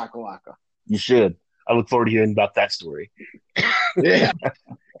 Boom Shakalaka. You should. I look forward to hearing about that story. Yeah.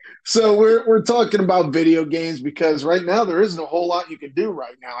 So we're talking about video games because right now there isn't a whole lot you can do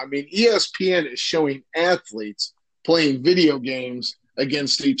right now. I mean, ESPN is showing athletes playing video games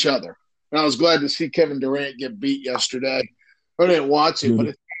against each other. And I was glad to see Kevin Durant get beat yesterday. I didn't watch it, but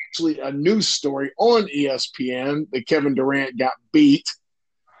it's actually a news story on ESPN that Kevin Durant got beat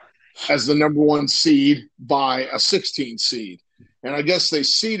as the number one seed by a 16 seed. And I guess they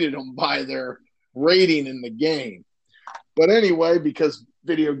seeded him by their rating in the game. But anyway, because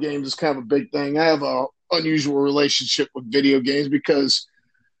video games is kind of a big thing, I have a unusual relationship with video games because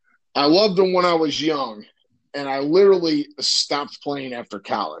I loved them when I was young, and I literally stopped playing after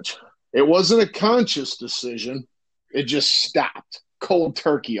college. It wasn't a conscious decision. It just stopped. Cold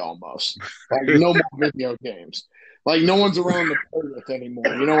turkey almost. Like no more video games. Like no one's around to play with anymore.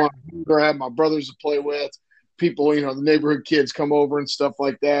 I have my brothers to play with. People, the neighborhood kids come over and stuff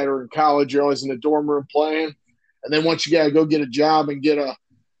like that. Or in college, you're always in the dorm room playing. And then once you got to go get a job and get a,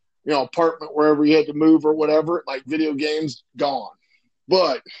 apartment wherever you had to move or whatever, like video games, gone.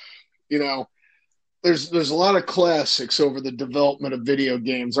 But you know, there's a lot of classics over the development of video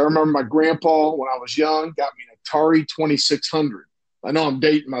games. I remember my grandpa when I was young got me an Atari 2600. I know I'm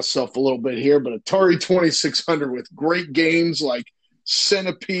dating myself a little bit here, but Atari 2600 with great games like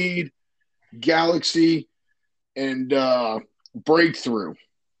Centipede, Galaxy, and Breakthrough,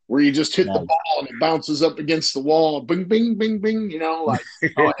 where you just hit the ball and it bounces up against the wall, bing, bing, bing, bing. Entertaining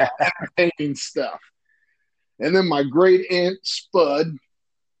stuff. And then my great aunt Spud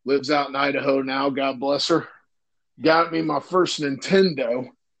lives out in Idaho now, God bless her, got me my first Nintendo,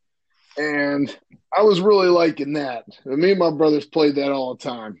 and I was really liking that. Me and my brothers played that all the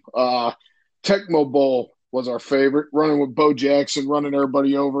time. Tecmo Bowl was our favorite, running with Bo Jackson, running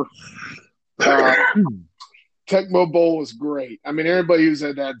everybody over. Tecmo Bowl was great. I mean, everybody who's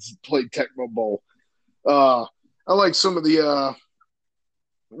had that played Tecmo Bowl. I like some of the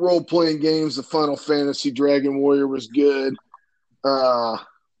role-playing games. The Final Fantasy Dragon Warrior was good.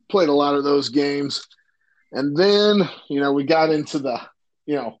 Played a lot of those games. And then, we got into the,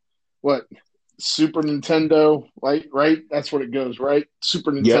 Super Nintendo, right? That's what it goes, right?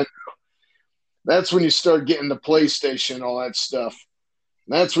 Super Nintendo. Yep. That's when you start getting the PlayStation, all that stuff.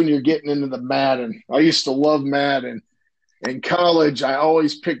 That's when you're getting into the Madden. I used to love Madden. In college, I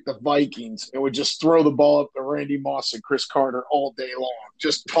always picked the Vikings and would just throw the ball up to Randy Moss and Chris Carter all day long,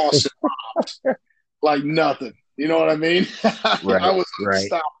 just tossing bombs like nothing. You know what I mean? Right, I was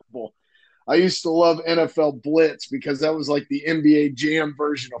unstoppable. I used to love NFL Blitz because that was like the NBA Jam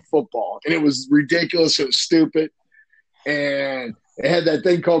version of football. And it was ridiculous. It was stupid. And it had that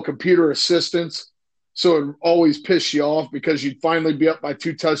thing called computer assistance. So it would always piss you off because you'd finally be up by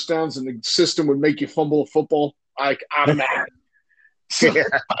 2 touchdowns and the system would make you fumble a football like automatically. So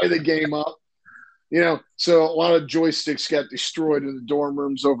tie the game up. So a lot of joysticks got destroyed in the dorm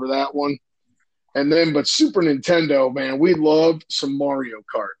rooms over that one. And then, but Super Nintendo, man, we loved some Mario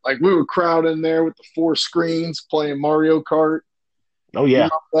Kart. Like we would crowd in there with the 4 screens playing Mario Kart. Oh, yeah.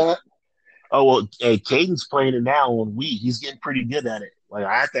 That? Oh, well, hey, Caden's playing it now on Wii. He's getting pretty good at it. Like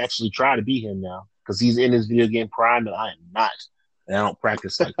I have to actually try to beat him now because he's in his video game prime and I am not. And I don't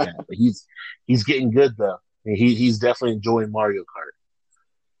practice like that. But he's getting good, though. And he's definitely enjoying Mario Kart.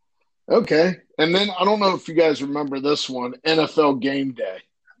 Okay. And then I don't know if you guys remember this one, NFL Game Day.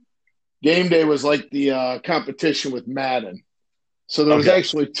 Game Day was like the competition with Madden. So there was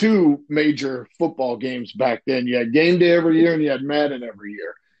actually 2 major football games back then. You had Game Day every year and you had Madden every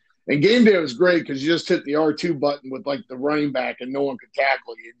year. And Game Day was great because you just hit the R2 button with like the running back and no one could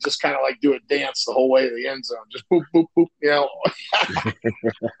tackle you. Just kind of like do a dance the whole way to the end zone. Just boop, boop, boop,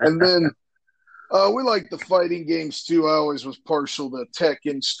 And then we like the fighting games too. I always was partial to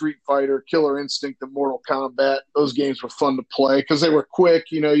Tekken, Street Fighter, Killer Instinct, and Mortal Kombat. Those games were fun to play because they were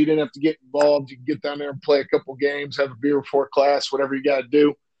quick. You didn't have to get involved. You could get down there and play a couple games, have a beer before class, whatever you got to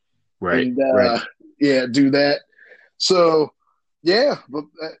do. Right. And, right. Yeah, do that. So, yeah, but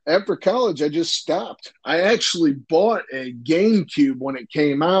after college, I just stopped. I actually bought a GameCube when it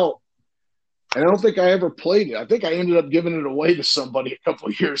came out. And I don't think I ever played it. I think I ended up giving it away to somebody a couple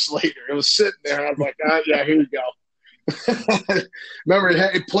of years later. It was sitting there. And I was like, yeah, here you go. Remember,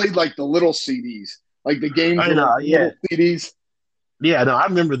 it played like the little CDs, like the games little CDs. Yeah, no, I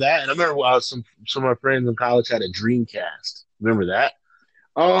remember that. And I remember some of my friends in college had a Dreamcast. Remember that?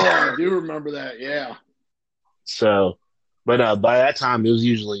 Oh, I do remember that, yeah. So, but by that time, it was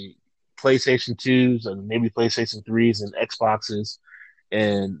usually PlayStation 2s and maybe PlayStation 3s and Xboxes.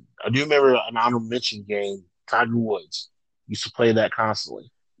 And I do remember an honorable mention game, Tiger Woods. Used to play that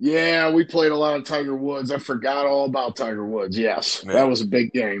constantly. Yeah, we played a lot of Tiger Woods. I forgot all about Tiger Woods. Yes, that was a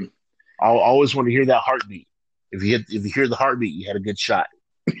big game. I always want to hear that heartbeat. If you hear the heartbeat, you had a good shot.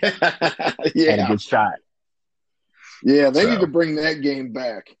 Yeah, had a good shot. Yeah, they need to bring that game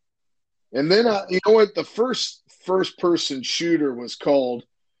back. And then you know what? The first person shooter was called,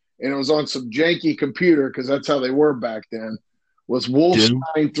 and it was on some janky computer because that's how they were back then. Was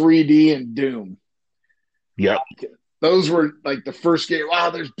Wolfenstein 3D and Doom. Yep. Those were like the first game. Wow,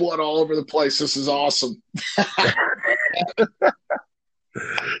 there's blood all over the place. This is awesome.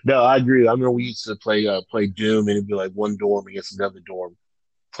 No, I agree. I remember we used to play Doom, and it'd be like one dorm against another dorm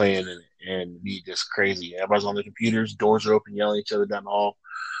playing, and be just crazy. Everybody's on their computers, doors are open, yelling at each other down the hall.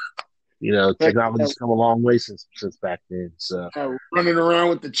 Heck, Technology's come a long way since back then. So running around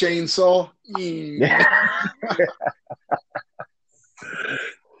with the chainsaw. yeah.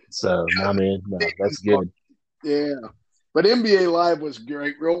 So nah, man, no, that's good. Yeah. But NBA Live was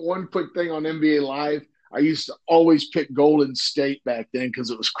great. One quick thing on NBA Live. I used to always pick Golden State back then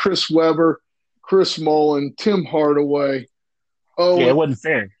because it was Chris Webber, Chris Mullin, Tim Hardaway. Yeah, Oh, it wasn't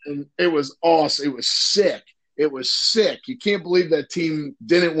fair. and it was awesome. It was sick. It was sick. You can't believe that team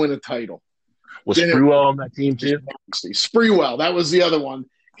didn't win a title. Was Sprewell on that team too? Sprewell, that was the other one.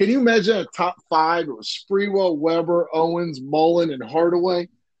 Can you imagine a top five? It was Sprewell, Weber, Owens, Mullin, and Hardaway.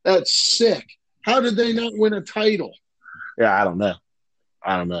 That's sick. How did they not win a title? Yeah, I don't know.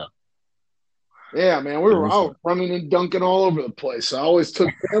 Yeah, man, we were out running and dunking all over the place. I always took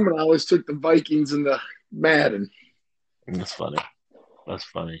them, and I always took the Vikings and the Madden. That's funny.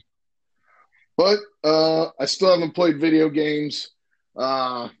 But I still haven't played video games,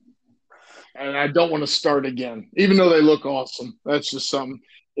 and I don't want to start again, even though they look awesome. That's just something.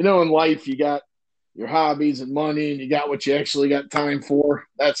 In life, you got your hobbies and money, and you got what you actually got time for.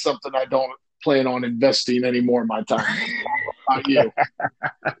 That's something I don't plan on investing any more of my time. How about you?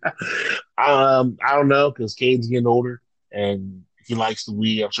 I don't know because Cade's getting older and he likes the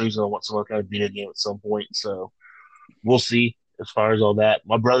Wii. I'm sure he's gonna want some kind of video game at some point. So we'll see as far as all that.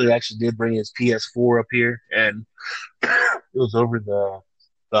 My brother actually did bring his PS4 up here, and it was over the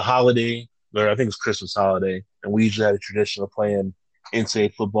holiday, or I think it's Christmas holiday, and we usually had a tradition of playing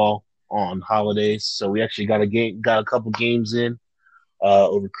NCAA football on holidays. So we actually got a couple games in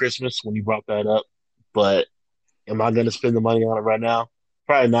over Christmas when you brought that up. But am I going to spend the money on it right now?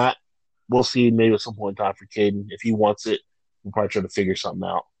 Probably not. We'll see maybe at some point in time for Caden. If he wants it, we'll probably try to figure something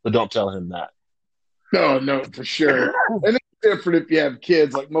out. But don't tell him that. No, for sure. And it's different if you have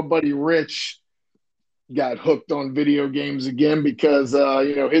kids. Like my buddy Rich got hooked on video games again because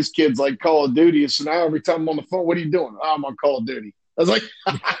his kids like Call of Duty. So now every time I'm on the phone, what are you doing? Oh, I'm on Call of Duty. I was like,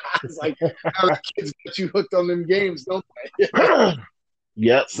 it's like how the kids get you hooked on them games, don't they?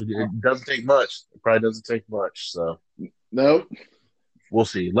 Yep, it doesn't take much. It probably doesn't take much. So nope. We'll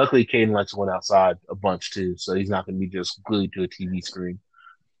see. Luckily, Caden likes to went outside a bunch too, so he's not going to be just glued to a TV screen.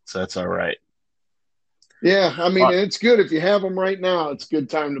 So that's all right. Yeah, I mean, it's good if you have them right now. It's a good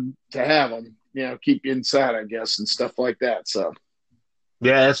time to have them. Keep you inside, I guess, and stuff like that. So,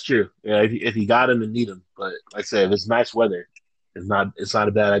 yeah, that's true. Yeah, if you got them and need them, but like I said, if it's nice weather, it's not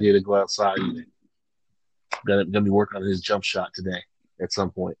a bad idea to go outside either. Gonna be working on his jump shot today at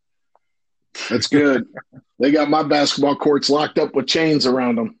some point. That's good. They got my basketball courts locked up with chains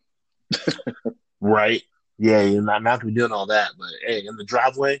around them. Right? Yeah, you're not going to be doing all that, but hey, in the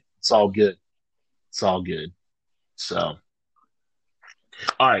driveway, it's all good. It's all good. So,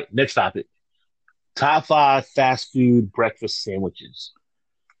 all right, next topic. Top 5 fast food breakfast sandwiches.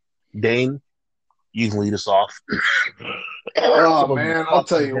 Dane, you can lead us off. Oh, man, I'll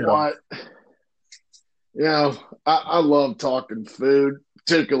tell you what. I love talking food,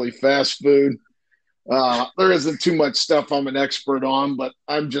 particularly fast food. There isn't too much stuff I'm an expert on, but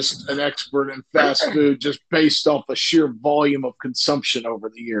I'm just an expert in fast food just based off the sheer volume of consumption over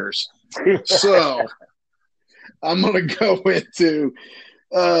the years. So I'm going to go into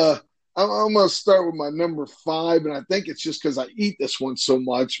I'm going to start with my number 5, and I think it's just because I eat this one so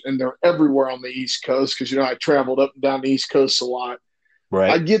much, and they're everywhere on the East Coast because, I traveled up and down the East Coast a lot.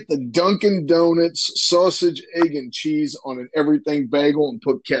 Right. I get the Dunkin' Donuts sausage, egg, and cheese on an everything bagel and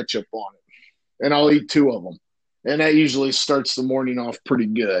put ketchup on it. And I'll eat 2 of them. And that usually starts the morning off pretty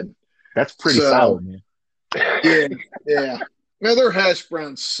good. That's pretty solid, man. Yeah. Now their hash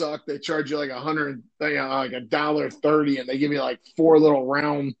browns suck. They charge you like $1.30, and they give you like 4 little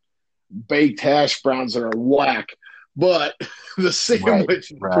round baked hash browns that are whack. But the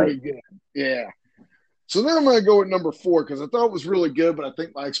sandwich is pretty good. Yeah. So then I'm going to go with number 4 because I thought it was really good, but I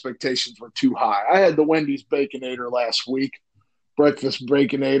think my expectations were too high. I had the Wendy's Baconator last week, breakfast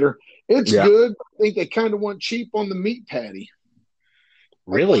Baconator. It's good. I think they kind of went cheap on the meat patty.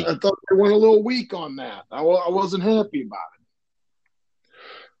 Really? I thought they went a little weak on that. I wasn't happy about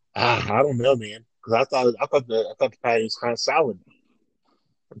it. I don't know, man, because I thought the patty was kind of solid.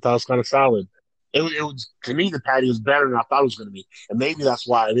 I thought it was kind of solid. It was to me, the patty was better than I thought it was going to be, and maybe that's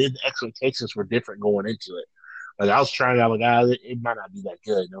why the expectations were different going into it. Like I was trying out, it might not be that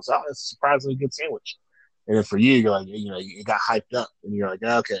good. And I was like, it's a surprisingly good sandwich. And then for you, you're like, it got hyped up, and you're like,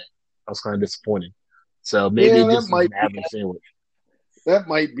 okay, I was kind of disappointed. So maybe it just was an average sandwich. That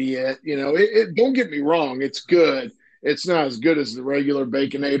might be it. It don't get me wrong, it's good. It's not as good as the regular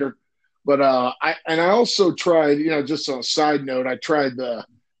Baconator, but I also tried. Just on a side note, I tried the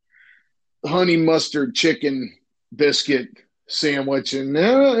honey mustard chicken biscuit sandwich, and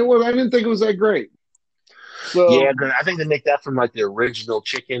I didn't think it was that great. Yeah, So 'cause I think they make that from like the original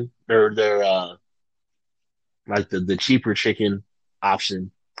chicken or their like the cheaper chicken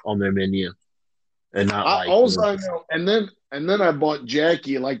option on their menu, and not like all I know, and then I bought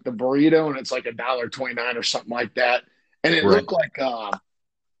Jackie like the burrito, and it's like $1.29 or something like that, and it right. looked like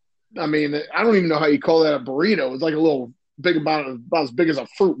I mean, I don't even know how you call that a burrito. It was like a little big about as big as a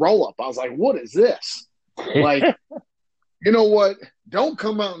fruit roll up. I was like, what is this? Like, you know what? Don't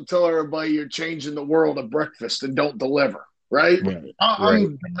come out and tell everybody you're changing the world of breakfast and don't deliver, right? Right, right.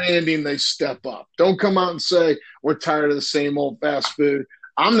 I'm demanding they step up. Don't come out and say we're tired of the same old fast food.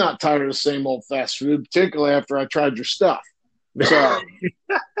 I'm not tired of the same old fast food, particularly after I tried your stuff. So,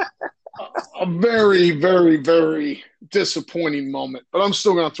 a very, very, very disappointing moment, but I'm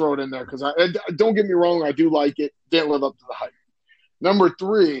still going to throw it in there because I don't get me wrong, I do like it. Didn't live up to the hype. Number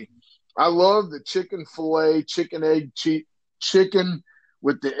three, I love the chicken fillet, chicken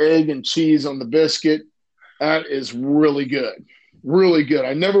with the egg and cheese on the biscuit. That is really good. Really good.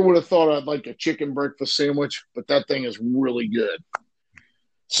 I never would have thought I'd like a chicken breakfast sandwich, but that thing is really good.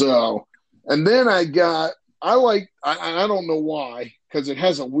 So, and then I don't know why, because it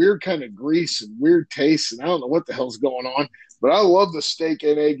has a weird kind of grease and weird taste, and I don't know what the hell's going on, but I love the steak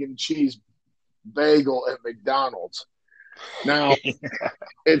and egg and cheese bagel at McDonald's. Now,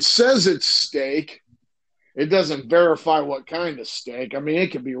 it says it's steak. It doesn't verify what kind of steak. I mean,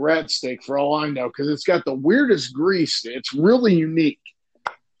 it could be rat steak for all I know because it's got the weirdest grease. It's really unique.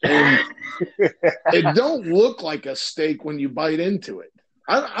 And it don't look like a steak when you bite into it.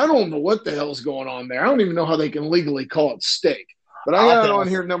 I don't know what the hell's going on there. I don't even know how they can legally call it steak. But I got it on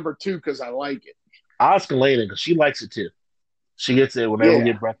here number 2 because I like it. I'll ask Elena because she likes it too. She gets it whenever we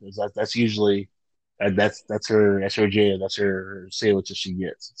Yeah. get breakfast. That's usually that's her jam. That's her sandwich that she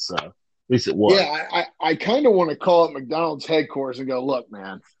gets. So at least it was. Yeah, I kind of want to call it McDonald's headquarters and go, look,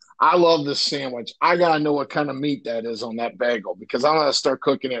 man, I love this sandwich. I got to know what kind of meat that is on that bagel because I'm going to start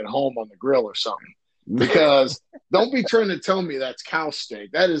cooking it at home on the grill or something. Because don't be trying to tell me that's cow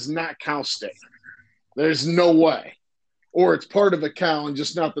steak. That is not cow steak. There's no way. Or it's part of a cow and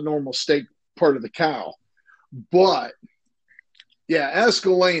just not the normal steak part of the cow. But yeah, ask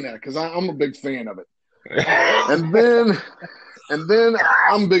Elena because I'm a big fan of it. And then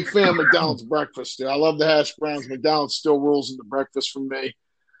I'm a big fan of McDonald's breakfast. Dude. I love the hash browns. McDonald's still rules in the breakfast for me.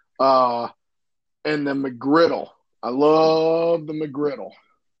 Uh, and the McGriddle. I love the McGriddle.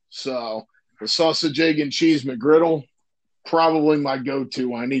 So the sausage, egg, and cheese McGriddle, probably my go-to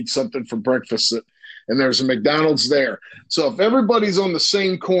when I need something for breakfast. And there's a McDonald's there. So if everybody's on the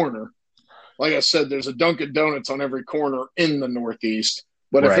same corner, like I said, there's a Dunkin' Donuts on every corner in the Northeast.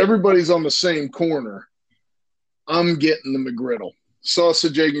 But if Right. everybody's on the same corner, I'm getting the McGriddle.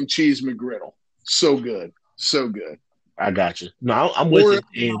 Sausage, egg, and cheese McGriddle. So good. So good. I got you. No, I'm with Or,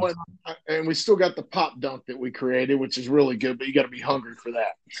 you. and we still got the pop dunk that we created, which is really good, but you got to be hungry for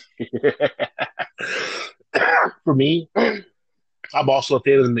For me, I'm also a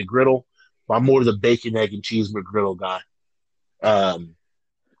fan of the McGriddle. But I'm more the bacon, egg, and cheese McGriddle guy. Um,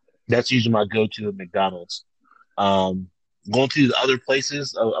 that's usually my go-to at McDonald's. Um, Going to the other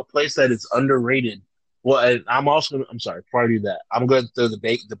places, a place that is underrated. Well, and I'm sorry, before I do that, I'm going to throw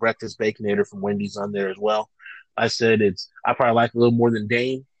the breakfast baconator from Wendy's on there as well. I said I probably like it a little more than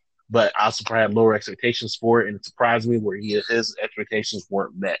Dane, but I also probably had lower expectations for it, and it surprised me where his expectations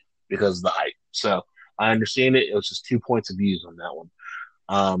weren't met because of the hype. So I understand it. It was just 2 points of views on that one.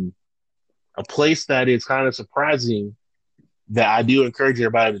 Um, a place that is kind of surprising that I do encourage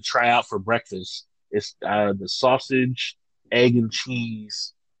everybody to try out for breakfast is the sausage, egg, and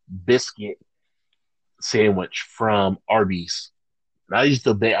cheese biscuit sandwich from Arby's. And I used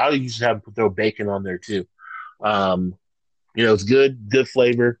to have to throw bacon on there too. Um, it's good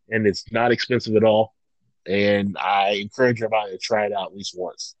flavor, and it's not expensive at all. And I encourage everybody to try it out at least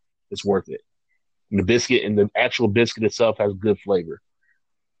once. It's worth it. And the actual biscuit itself has good flavor.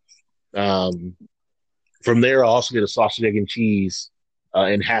 Um, from there, I'll also get a sausage, egg, and cheese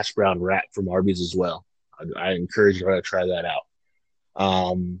and hash brown wrap from Arby's as well. I encourage you to try that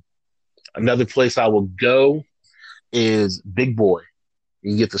out. Another place I will go is Big Boy.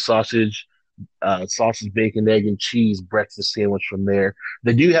 You can get the sausage, bacon, egg, and cheese breakfast sandwich from there.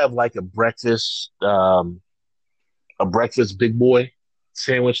 They do have like a breakfast Big Boy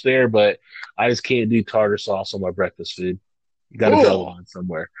sandwich there, but I just can't do tartar sauce on my breakfast food. You got to draw the line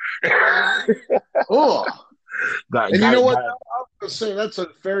somewhere. Oh, and you know what? Got, I was going to say that's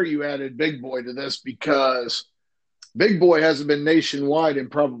unfair you added Big Boy to this because Big Boy hasn't been nationwide in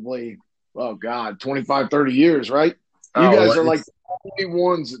probably, 25, 30 years, right? You Oh, guys are like the only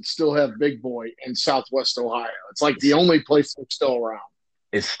ones that still have Big Boy in Southwest Ohio. It's like the it's, only place that's still around.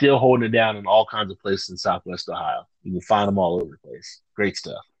 it's still holding it down in all kinds of places in Southwest Ohio. You can find them all over the place. Great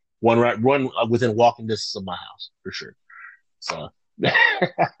stuff. One within walking distance of my house for sure. So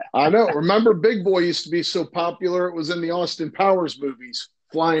I know. Remember, Big Boy used to be so popular, it was in the Austin Powers movies,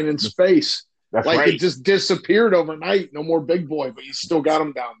 flying in space. that's Like it right. just disappeared overnight. No more Big Boy, but you still got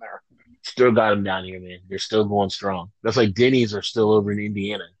him down there. Still got them down here, man. They're still going strong. That's like Denny's are still over in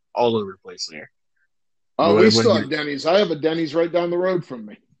Indiana, all over the place there. Oh, we When still you, have Denny's. I have a Denny's right down the road from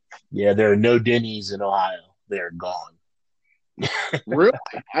me. yeah, there are no Denny's in Ohio. They're gone. Really?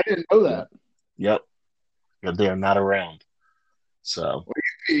 I didn't know Yep, that. yep. They are not around. So,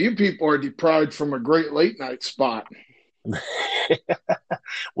 You people are deprived from a great late night spot.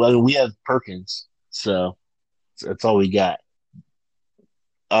 well, we have Perkins, so that's all we got.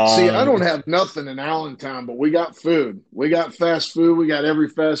 See, I Um, don't have nothing in Allentown, but we got food. We got fast food. We got every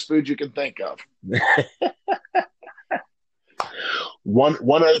fast food you can think of.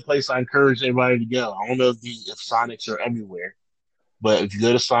 one other place I encourage everybody to go. I don't know if Sonics are everywhere, but if you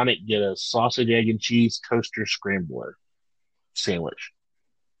go to Sonic, get a sausage, egg, and cheese toaster scrambler sandwich.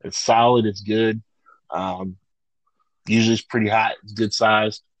 It's solid. It's good. Um, Usually it's pretty hot. It's good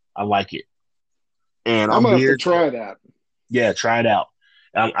size. I like it. And I'm I'm gonna have to weird. try that. Yeah, try it out.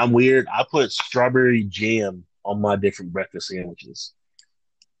 I'm weird. I put strawberry jam on my different breakfast sandwiches.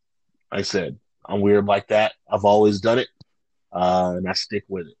 Like I said, I'm weird like that. I've always done it, and I stick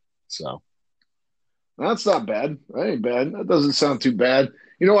with it. So That's not bad. That ain't bad. That doesn't sound too bad.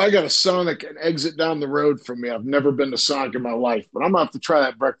 You know, I got a Sonic and exit down the road from me. I've never been to Sonic in my life, but I'm gonna have to try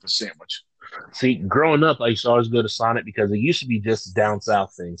that breakfast sandwich. see, growing up, I used to always go to Sonic because it used to be just a down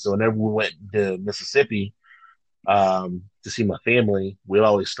south thing. So whenever we went to Mississippi to see my family, we'd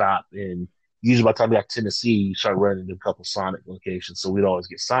always stop. And usually by the time we got to Tennessee, you start running into a couple Sonic locations. So we'd always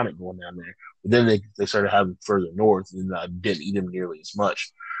get Sonic going down there. But then they started having further north, and I didn't eat them nearly as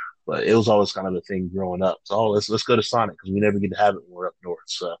much. But it was always kind of a thing growing up. So let's go to Sonic because we never get to have it when we're up north.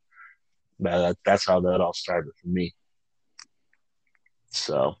 So that's how that all started for me.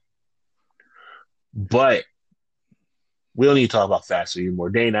 So, but we don't need to talk about fast food anymore.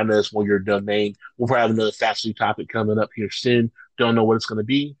 Dane, I know it's more your domain. We'll probably have another fast food topic coming up here soon. Don't know what it's going to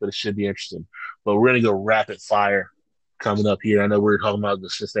be, but it should be interesting. But we're going to go rapid fire coming up here. I know we were talking about the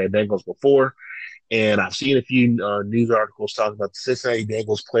Cincinnati Bengals before, and I've seen a few news articles talking about the Cincinnati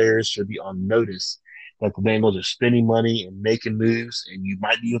Bengals players should be on notice that the Bengals are spending money and making moves, and you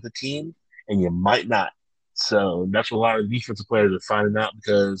might be with the team and you might not. So that's what a lot of defensive players are finding out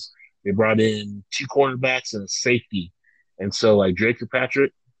because they brought in two cornerbacks and a safety. And so, like, Drake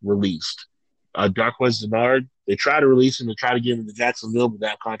Patrick released. Darquez Denard, they tried to release him to try to get him to Jacksonville, but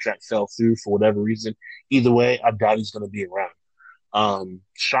that contract fell through for whatever reason. Either way, I doubt he's going to be around.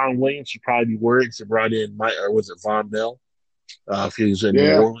 Sean Williams should probably be worried because they brought in or was it Von Bell? If he was in New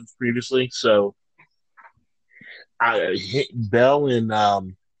Yeah. Orleans previously. So Bell and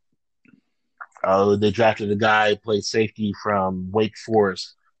they drafted a guy who played safety from Wake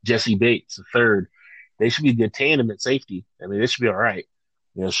Forest, Jesse Bates, the third. They should be a good tandem at safety. I mean, they should be all right.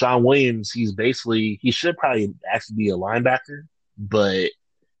 You know, Sean Williams, he should probably actually be a linebacker, but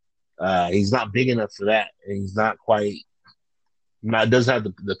he's not big enough for that. And he's not quite, doesn't have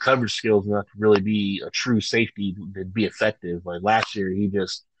the coverage skills enough to really be a true safety to be effective. Like last year, he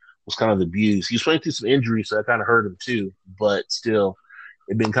just was kind of abused. He was playing through some injuries, so that kind of hurt him too. But still,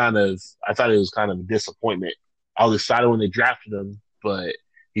 I thought it was kind of a disappointment. I was excited when they drafted him, but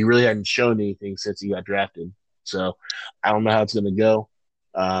he really hadn't shown anything since he got drafted. So I don't know how it's going to go.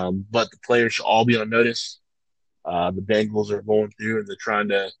 But the players should all be on notice. The Bengals are going through and they're trying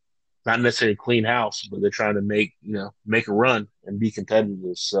to not necessarily clean house, but they're trying to make a run and be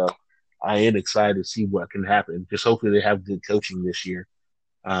competitive. So I am excited to see what can happen. Just hopefully they have good coaching this year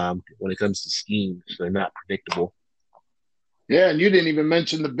when it comes to schemes. So they're not predictable. Yeah, and you didn't even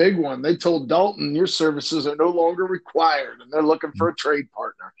mention the big one. They told Dalton your services are no longer required, and they're looking for a trade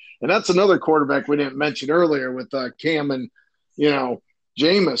partner. And that's another quarterback we didn't mention earlier with Cam and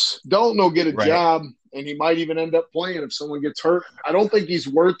Jameis. Dalton will get a Right. job, and he might even end up playing if someone gets hurt. I don't think he's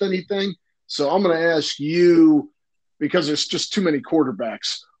worth anything. So I'm going to ask you, because there's just too many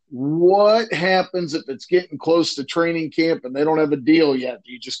quarterbacks, what happens if it's getting close to training camp and they don't have a deal yet?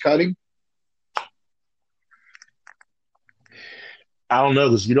 Do you just cut him? I don't know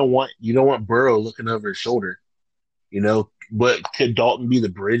because you don't want Burrow looking over his shoulder, But could Dalton be the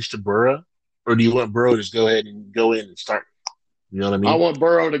bridge to Burrow, or do you want Burrow to just go ahead and go in and start? You know what I I mean? want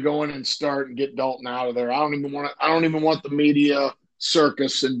Burrow to go in and start and get Dalton out of there. I don't even want the media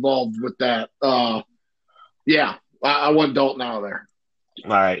circus involved with that. Yeah. I want Dalton out of there.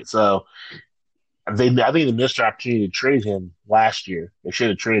 All right, so I think they missed their opportunity to trade him last year. They should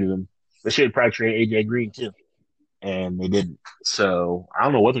have traded him. They should have probably traded AJ Green too, and they didn't. So I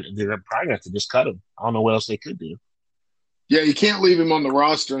don't know what they're probably going to have to just cut him. I don't know what else they could do. Yeah, you can't leave him on the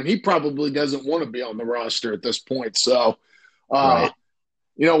roster, and he probably doesn't want to be on the roster at this point. So, Right.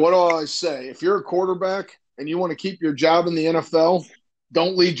 what do I always say? If you're a quarterback and you want to keep your job in the NFL,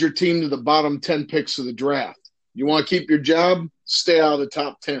 don't lead your team to the bottom 10 picks of the draft. You want to keep your job, stay out of the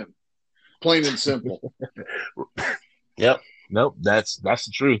top 10. Plain and simple. Yep. Nope. That's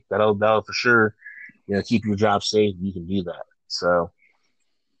the truth. That'll for sure, keep your job safe. You can do that. So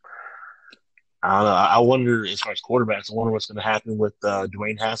I don't know. I wonder, as far as quarterbacks, I wonder what's going to happen with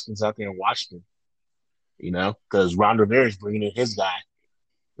Dwayne Haskins out there in Washington. Because Ron Rivera is bringing in his guy.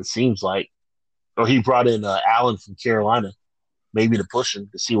 It seems like, or he brought in Allen from Carolina, maybe to push him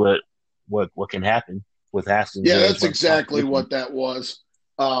to see what can happen with Haskins. Yeah, that's exactly what that was.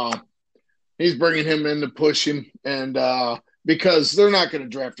 He's bringing him in to push him, and because they're not going to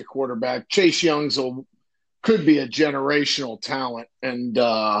draft a quarterback, Chase Young's could be a generational talent, and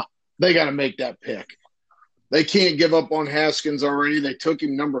they got to make that pick. They can't give up on Haskins already. They took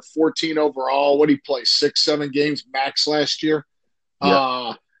him number 14 overall. What did he play? 6-7 games max last year.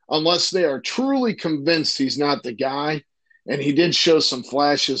 Yep. Unless they are truly convinced he's not the guy, and he did show some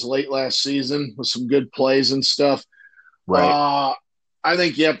flashes late last season with some good plays and stuff. Right. I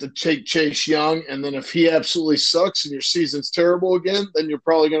think you have to take Chase Young, and then if he absolutely sucks and your season's terrible again, then you're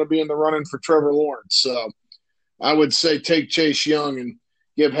probably going to be in the running for Trevor Lawrence. So I would say take Chase Young and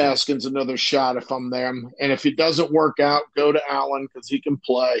give Haskins another shot if I'm them. And if it doesn't work out, go to Allen because he can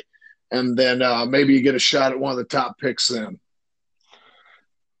play, and then maybe you get a shot at one of the top picks then.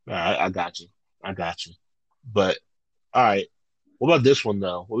 I got you. But, all right. What about this one,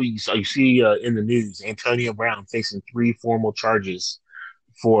 though? You see in the news, Antonio Brown facing 3 formal charges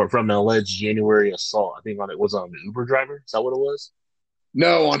from an alleged January assault. I think it was on an Uber driver. Is that what it was?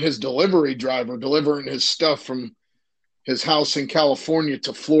 No, on his delivery driver, delivering his stuff from his house in California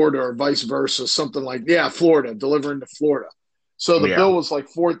to Florida or vice versa, something like, Florida, delivering to Florida. So the bill was like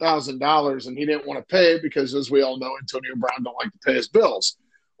 $4,000, and he didn't want to pay because, as we all know, Antonio Brown don't like to pay his bills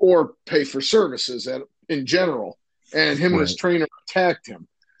or pay for services in general. And him and his trainer attacked him.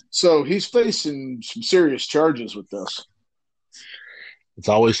 So he's facing some serious charges with this. It's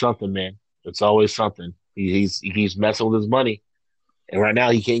always something, man. It's always something. He's messing with his money. And right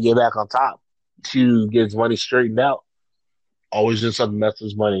now he can't get back on top to get his money straightened out. Always doing something to mess with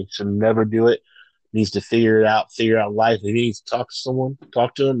his money. Should never do it. Needs to figure out life. If he needs to talk to someone,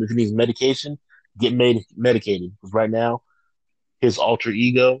 talk to him. If he needs medication, get medicated. Because right now, his alter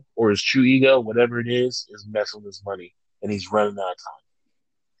ego or his true ego, whatever it is messing with his money. And he's running out of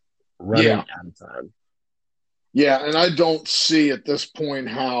time. Yeah, and I don't see at this point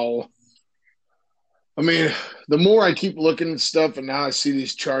how – I mean, the more I keep looking at stuff and now I see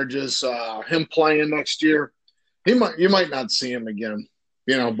these charges, him playing next year, you might not see him again,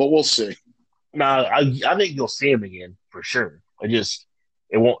 but we'll see. No, I think you'll see him again for sure. At least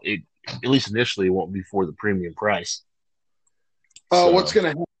initially, it won't be for the premium price. What's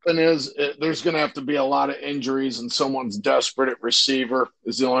going to happen is there's going to have to be a lot of injuries and someone's desperate at receiver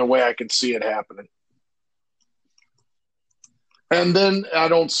is the only way I can see it happening. And then I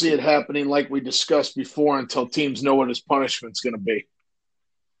don't see it happening like we discussed before until teams know what his punishment's going to be.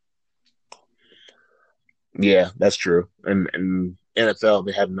 Yeah, that's true. And NFL,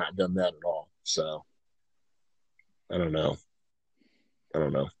 they have not done that at all. So I don't know.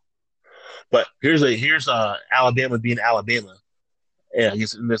 But here's Alabama being Alabama. Yeah, I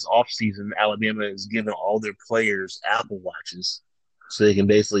guess in this offseason, Alabama is giving all their players Apple Watches so they can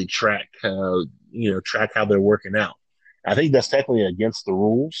basically track how they're working out. I think that's technically against the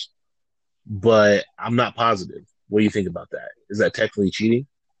rules, but I'm not positive. What do you think about that? Is that technically cheating?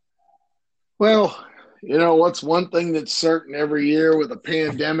 Well, what's one thing that's certain every year with a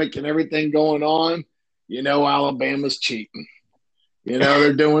pandemic and everything going on? Alabama's cheating.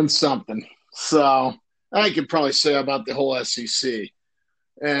 They're doing something. So I could probably say about the whole SEC.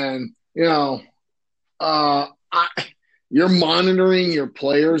 And, you're monitoring your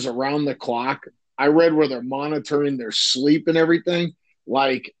players around the clock. I read where they're monitoring their sleep and everything.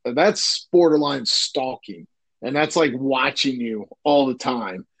 Like, that's borderline stalking. And that's like watching you all the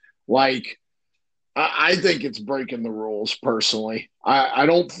time. Like, I think it's breaking the rules, personally. I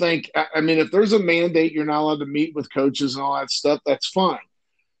don't think – I mean, if there's a mandate you're not allowed to meet with coaches and all that stuff, that's fine.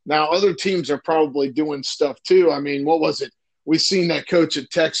 Now, other teams are probably doing stuff too. I mean, what was it? We've seen that coach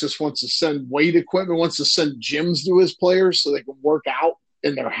at Texas wants to send weight equipment, wants to send gyms to his players so they can work out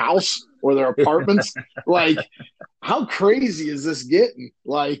in their house. or their apartments. Like, how crazy is this getting?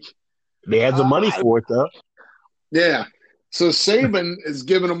 Like, They had the money for it, though. yeah. So Saban is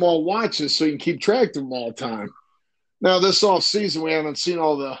giving them all watches so he can keep track of them all the time. Now, this off season, we haven't seen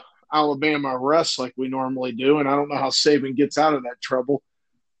all the Alabama arrests like we normally do, and I don't know how Saban gets out of that trouble.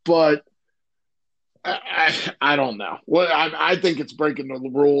 But I don't know. I think it's breaking the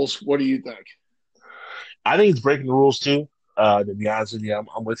rules. What do you think? I think it's breaking the rules too. To be honest with you,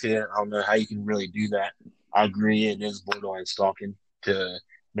 I'm with you. I don't know how you can really do that. I agree. It is borderline stalking to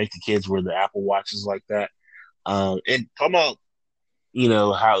make the kids wear the Apple watches like that. And talking about,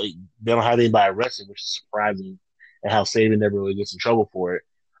 how they don't have anybody arrested, which is surprising, and how Saban never really gets in trouble for it.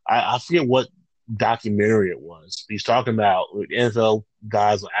 I forget what documentary it was. He's talking about NFL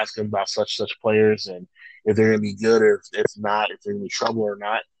guys will ask him about such players and if they're going to be good or if not, if they're going to be trouble or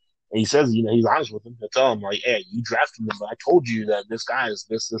not. And he says, he's honest with them. He'll tell him, like, hey, you drafted him, but I told you that this guy is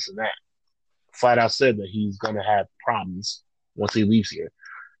this, and that. Flat out said that he's going to have problems once he leaves here.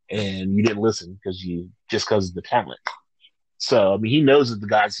 And you didn't listen because of the talent. So, I mean, he knows that the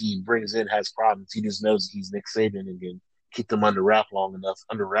guys he brings in has problems. He just knows that he's Nick Saban and can keep them under wraps long enough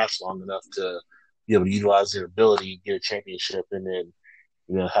to be able to utilize their ability, get a championship, and then,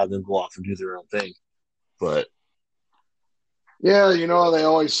 have them go off and do their own thing. But yeah, they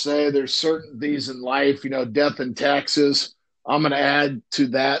always say there's certain things in life, death and taxes. I'm going to add to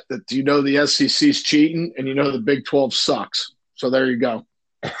that the SEC's cheating and the Big 12 sucks. So there you go.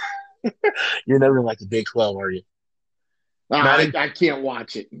 You're never like the Big 12, are you? I can't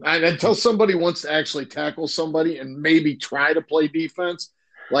watch it. Until somebody wants to actually tackle somebody and maybe try to play defense,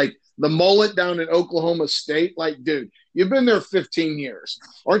 like the mullet down in Oklahoma State, like, dude, you've been there 15 years.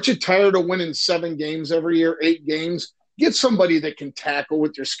 Aren't you tired of winning 7 games every year, 8 games? Get somebody that can tackle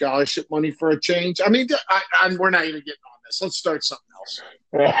with your scholarship money for a change. I mean, we're not even getting on this. Let's start something else.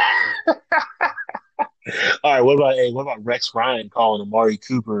 All right, what about Rex Ryan calling Amari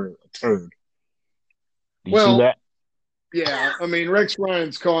Cooper a turd? Do you see that? Yeah, I mean, Rex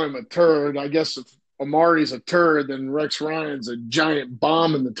Ryan's calling him a turd. I guess if Amari's a turd, then Rex Ryan's a giant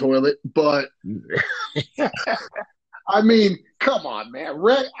bomb in the toilet. But I mean, come on, man.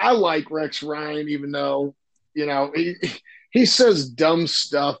 I like Rex Ryan, even though he says dumb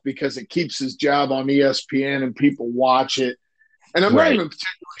stuff because it keeps his job on ESPN and people watch it. And I'm not even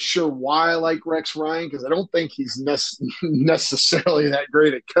particularly sure why I like Rex Ryan because I don't think he's necessarily that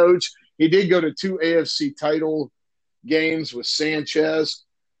great a coach. He did go to 2 AFC title games with Sanchez.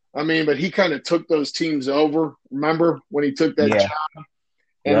 I mean, but he kind of took those teams over. Remember when he took that job?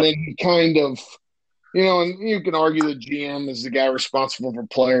 And then he kind of, and you can argue the GM is the guy responsible for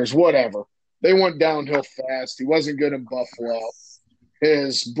players, whatever. They went downhill fast. He wasn't good in Buffalo.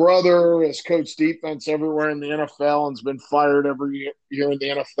 His brother has coached defense everywhere in the NFL and has been fired every year in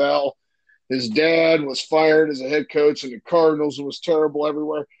the NFL. His dad was fired as a head coach in the Cardinals and was terrible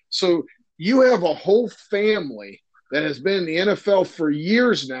everywhere. So you have a whole family that has been in the NFL for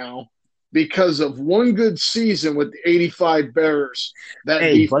years now because of one good season with the 85 Bears. That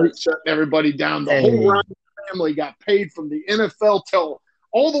defense shut everybody down. The whole Ryan family got paid from the NFL till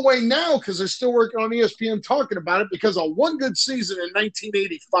all the way now because they're still working on ESPN talking about it because of one good season in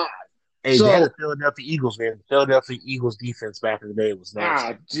 1985. Hey, they had the Philadelphia Eagles, man. The Philadelphia Eagles defense back in the day was nice.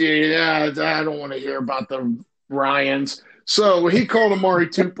 I don't want to hear about the Ryans. So he called Amari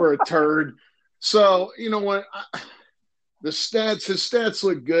Cooper a turd. So, you know what? His stats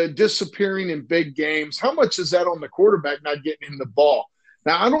look good, disappearing in big games. How much is that on the quarterback not getting him the ball?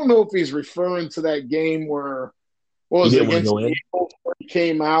 Now, I don't know if he's referring to that game where against the Eagles where he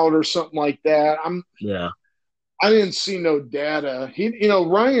came out or something like that. I didn't see no data.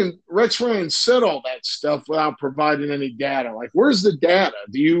 Rex Ryan said all that stuff without providing any data. Like, where's the data?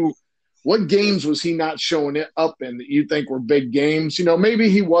 What games was he not showing it up in that you think were big games? Maybe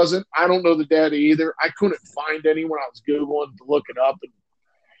he wasn't. I don't know the data either. I couldn't find any when I was Googling to look it up.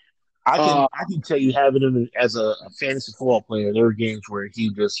 I can tell you, having him as a fantasy football player, there were games where he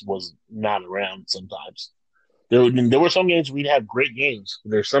just was not around sometimes. There were some games we'd have great games.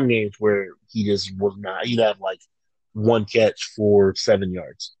 There's some games where he just was not. He'd have like one catch for 7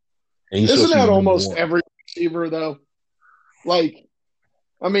 yards. Isn't that almost every receiver, though? Like,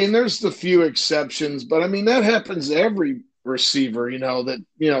 I mean, there's the few exceptions, but I mean, that happens to every receiver, that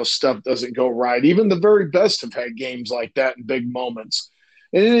stuff doesn't go right. Even the very best have had games like that in big moments.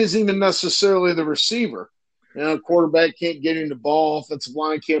 And it isn't even necessarily the receiver. Quarterback can't get in the ball, offensive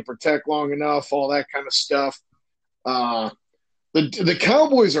line can't protect long enough, all that kind of stuff. The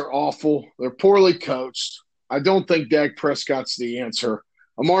Cowboys are awful. They're poorly coached. I don't think Dak Prescott's the answer.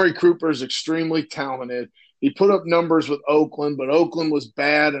 Amari Cooper is extremely talented. He put up numbers with Oakland, but Oakland was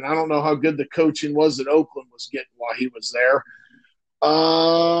bad, and I don't know how good the coaching was that Oakland was getting while he was there.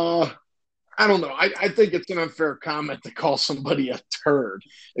 I don't know. I think it's an unfair comment to call somebody a turd,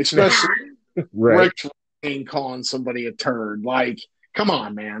 especially Right. Rick Ryan calling somebody a turd. Like, come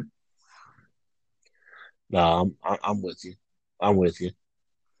on, man. No, I'm with you. I'm with you.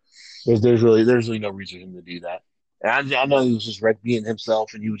 There's really no reason for him to do that. And I know he was just being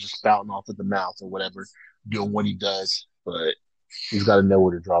himself, and he was just spouting off at the mouth or whatever, doing what he does. But he's got to know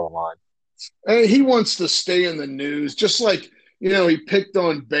where to draw the line. And he wants to stay in the news, just like he picked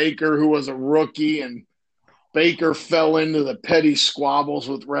on Baker, who was a rookie, and Baker fell into the petty squabbles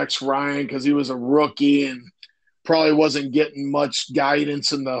with Rex Ryan because he was a rookie and probably wasn't getting much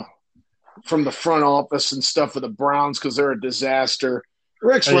guidance from the front office and stuff of the Browns because they're a disaster.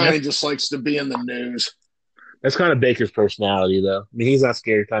 Rex I mean, Ryan just likes to be in the news. that's kind of Baker's personality, though. I mean, he's not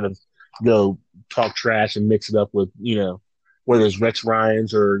scared to kind of go talk trash and mix it up with, whether it's Rex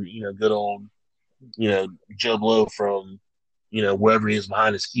Ryan's or, good old, Joe Blow from, wherever he is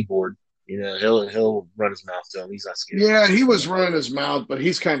behind his keyboard. He'll run his mouth to him. He's not scared. Yeah, he was running his mouth, but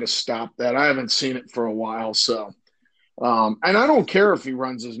he's kind of stopped that. I haven't seen it for a while, so. And I don't care if he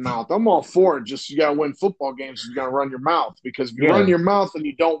runs his mouth. I'm all for it. Just you got to win football games. You got to run your mouth because if you run your mouth and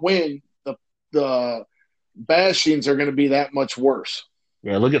you don't win, the bashings are going to be that much worse.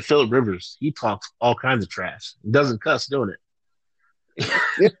 Yeah, look at Philip Rivers. He talks all kinds of trash. He doesn't cuss doing it.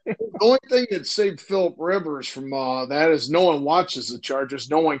 Yeah, the only thing that saved Philip Rivers from that is no one watches the Chargers.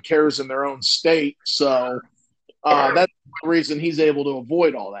 No one cares in their own state. So that's the reason he's able to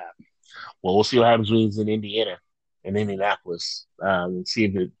avoid all that. Well, we'll see what happens when he's in Indiana and Indianapolis and see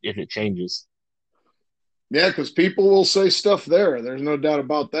if it changes. Yeah, because people will say stuff there. There's no doubt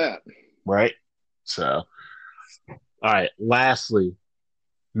about that. Right? So, all right. Lastly,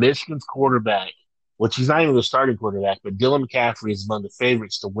 Michigan's quarterback, which he's not even the starting quarterback, but Dylan McCaffrey is among the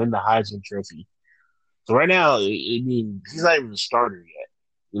favorites to win the Heisman Trophy. So right now, I mean, he's not even the starter yet.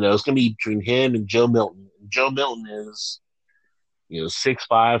 It's going to be between him and Joe Milton. And Joe Milton is,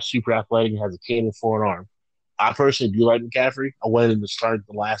 6'5", super athletic, and has a cannon for an arm. I personally do like McCaffrey. I wanted to start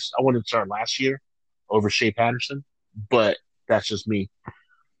last year over Shea Patterson, but that's just me.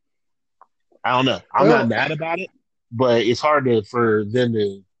 I don't know. I'm not mad about it, but it's hard for them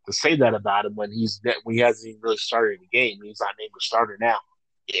to say that about him when he hasn't even really started the game. He's not named a starter now,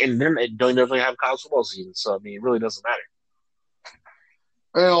 and then they don't even have college football season. So I mean, it really doesn't matter.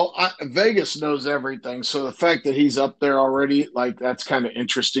 Well, Vegas knows everything, so the fact that he's up there already, like that's kind of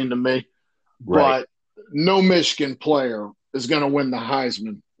interesting to me. Right. But no Michigan player is going to win the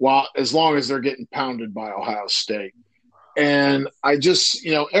Heisman, as long as they're getting pounded by Ohio State. And I just,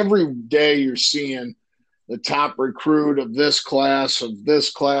 every day you're seeing the top recruit of this class, of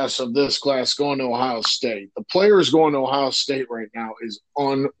this class, of this class going to Ohio State. The players going to Ohio State right now is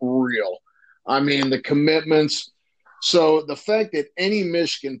unreal. I mean, the commitments. So the fact that any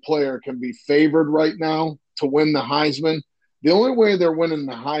Michigan player can be favored right now to win the Heisman, the only way they're winning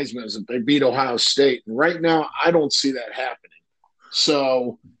the Heisman is if they beat Ohio State. And right now, I don't see that happening.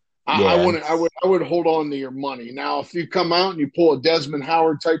 So I would hold on to your money. Now, if you come out and you pull a Desmond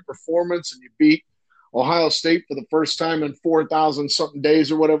Howard type performance and you beat Ohio State for the first time in 4,000 something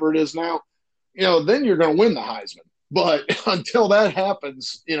days or whatever it is now, then you're going to win the Heisman. But until that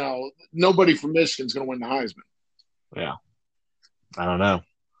happens, nobody from Michigan is going to win the Heisman. Yeah. I don't know.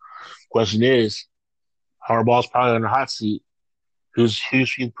 Question is, Harbaugh's probably on the hot seat. Who's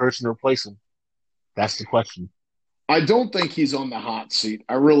the person to replace him? That's the question. I don't think he's on the hot seat.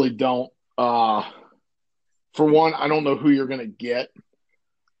 I really don't. For one, I don't know who you're going to get.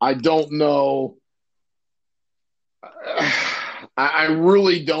 I don't know. I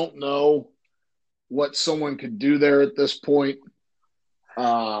really don't know what someone could do there at this point.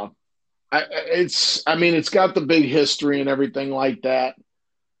 It's got the big history and everything like that.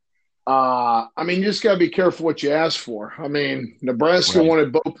 You just got to be careful what you ask for. I mean, Nebraska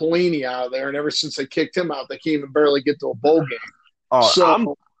wanted Bo Pelini out of there, and ever since they kicked him out, they can't even barely get to a bowl game.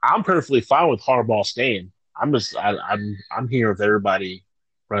 I'm perfectly fine with Harbaugh staying. I'm here with everybody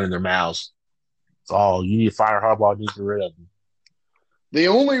running their mouths. You need to fire Harbaugh, you need to get rid of him. The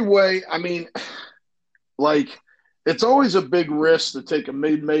only way, it's always a big risk to take a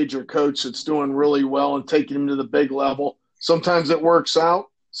mid-major coach that's doing really well and taking him to the big level. Sometimes it works out.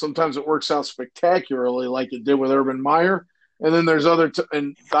 Sometimes it works out spectacularly like it did with Urban Meyer. And then there's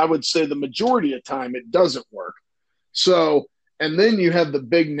and I would say the majority of time it doesn't work. So, and then you have the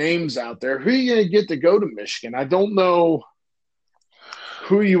big names out there. Who are you going to get to go to Michigan? I don't know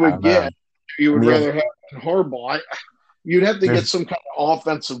who you would get. You would rather have Harbaugh. You'd have to get some kind of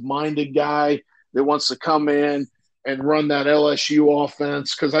offensive-minded guy. that wants to come in and run that LSU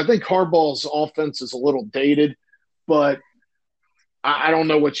offense, because I think Harbaugh's offense is a little dated, but I don't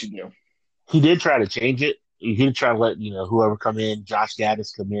know what you do. He did try to change it. He did try to let whoever come in, Josh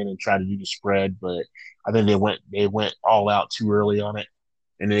Gaddis come in and try to do the spread, but I think they went all out too early on it,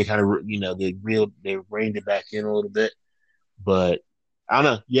 and they kind of they reined it back in a little bit. But I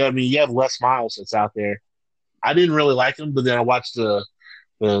don't know. Yeah, I mean, you have Les Miles that's out there. I didn't really like him, but then I watched the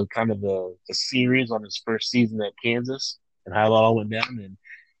kind of the series on his first season at Kansas and how it all went down,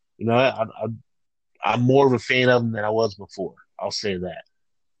 and I'm more of a fan of him than I was before. I'll say that.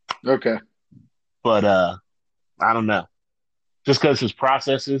 Okay. But I don't know. Just because his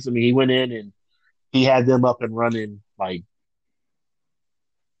processes, I mean, he went in and he had them up and running like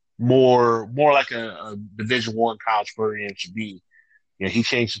more like a Division I college program should be. He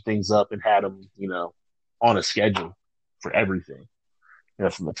changed things up and had them, on a schedule for everything.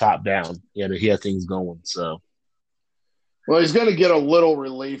 From the top down. He had things going. So, well, he's going to get a little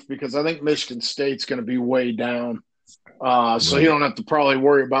relief because I think Michigan State's going to be way down. So he don't have to probably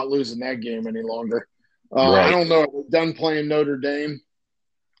worry about losing that game any longer. Right. I don't know. Are they done playing Notre Dame?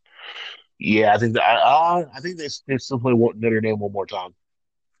 Yeah, I think they still play Notre Dame one more time.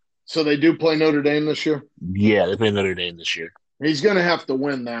 So they do play Notre Dame this year? Yeah, they play Notre Dame this year. He's going to have to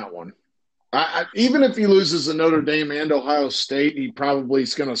win that one. Even if he loses to Notre Dame and Ohio State, he probably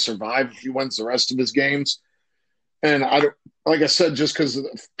is going to survive if he wins the rest of his games. And like I said, just because of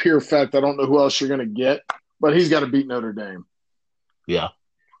the pure fact, I don't know who else you're going to get, but he's got to beat Notre Dame. Yeah.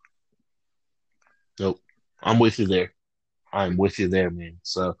 Nope. I'm with you there. I'm with you there, man.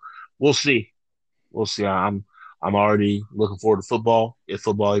 So we'll see. We'll see. I'm already looking forward to football, if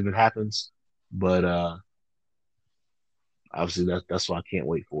football even happens. But obviously that's what I can't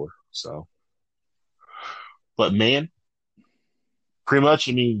wait for. So, but man, pretty much.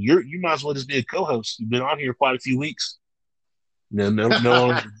 I mean, you might as well just be a co-host. You've been on here quite a few weeks. No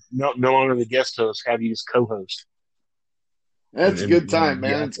longer the guest host. Have you just co-host? That's a good time,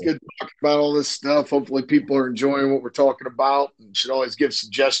 man. It's good to talk about all this stuff. Hopefully people are enjoying what we're talking about and should always give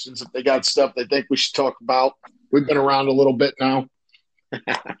suggestions if they got stuff they think we should talk about. We've been around a little bit now.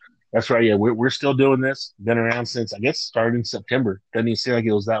 That's right. Yeah, we're still doing this. Been around since, I guess, started in September. Doesn't even seem like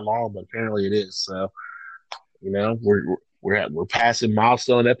it was that long, but apparently it is. So, we're passing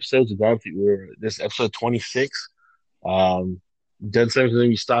milestone episodes. This episode 26. Doesn't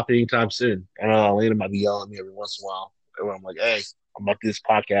seem to stop anytime soon. I know Elena might be yelling at me every once in a while. I'm like, hey, I'm about this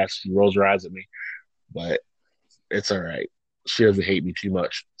podcast. She rolls her eyes at me, but it's all right. She doesn't hate me too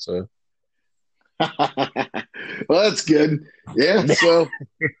much. So, well, that's good. Yeah. So,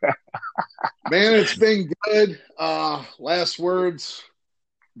 man, it's been good. Last words.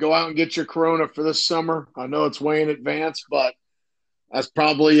 Go out and get your Corona for this summer. I know it's way in advance, but that's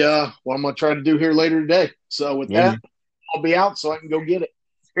probably what I'm going to try to do here later today. So with that, I'll be out so I can go get it.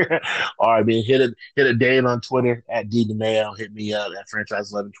 All right, man. Hit a Dane on Twitter at DDeMayo. Hit me up at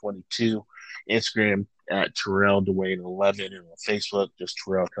franchise1122. Instagram at Terrell Dwayne 11, and on Facebook just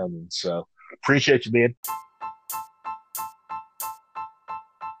Terrell Cummins. So appreciate you, man.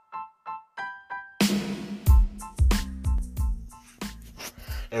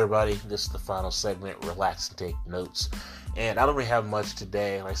 Everybody, this is the final segment. Relax and take notes. And I don't really have much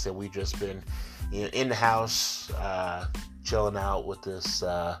today. Like I said, we've just been in the house, chilling out with this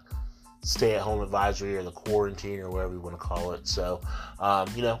stay-at-home advisory or the quarantine or whatever you want to call it. So,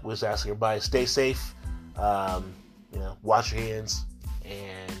 we're just asking everybody to stay safe, wash your hands,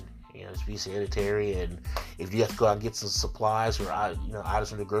 and, just be sanitary. And if you have to go out and get some supplies or, items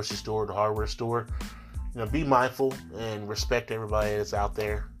from the grocery store or the hardware store, be mindful and respect everybody that's out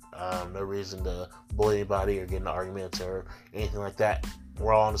there. No reason to bully anybody or get into arguments or anything like that.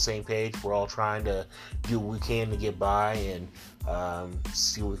 We're all on the same page. We're all trying to do what we can to get by and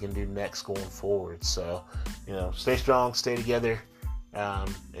see what we can do next going forward. So, stay strong, stay together,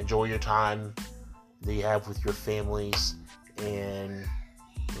 enjoy your time that you have with your families, and,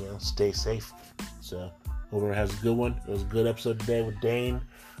 stay safe. So, hope everyone has a good one. It was a good episode today with Dane.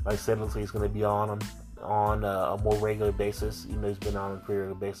 Like I said, looks like he's going to be on a more regular basis. He's been on a pretty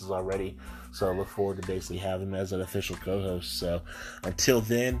regular basis already. So I look forward to basically having him as an official co-host. So until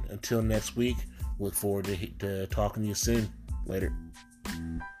next week, look forward to talking to you soon. Later.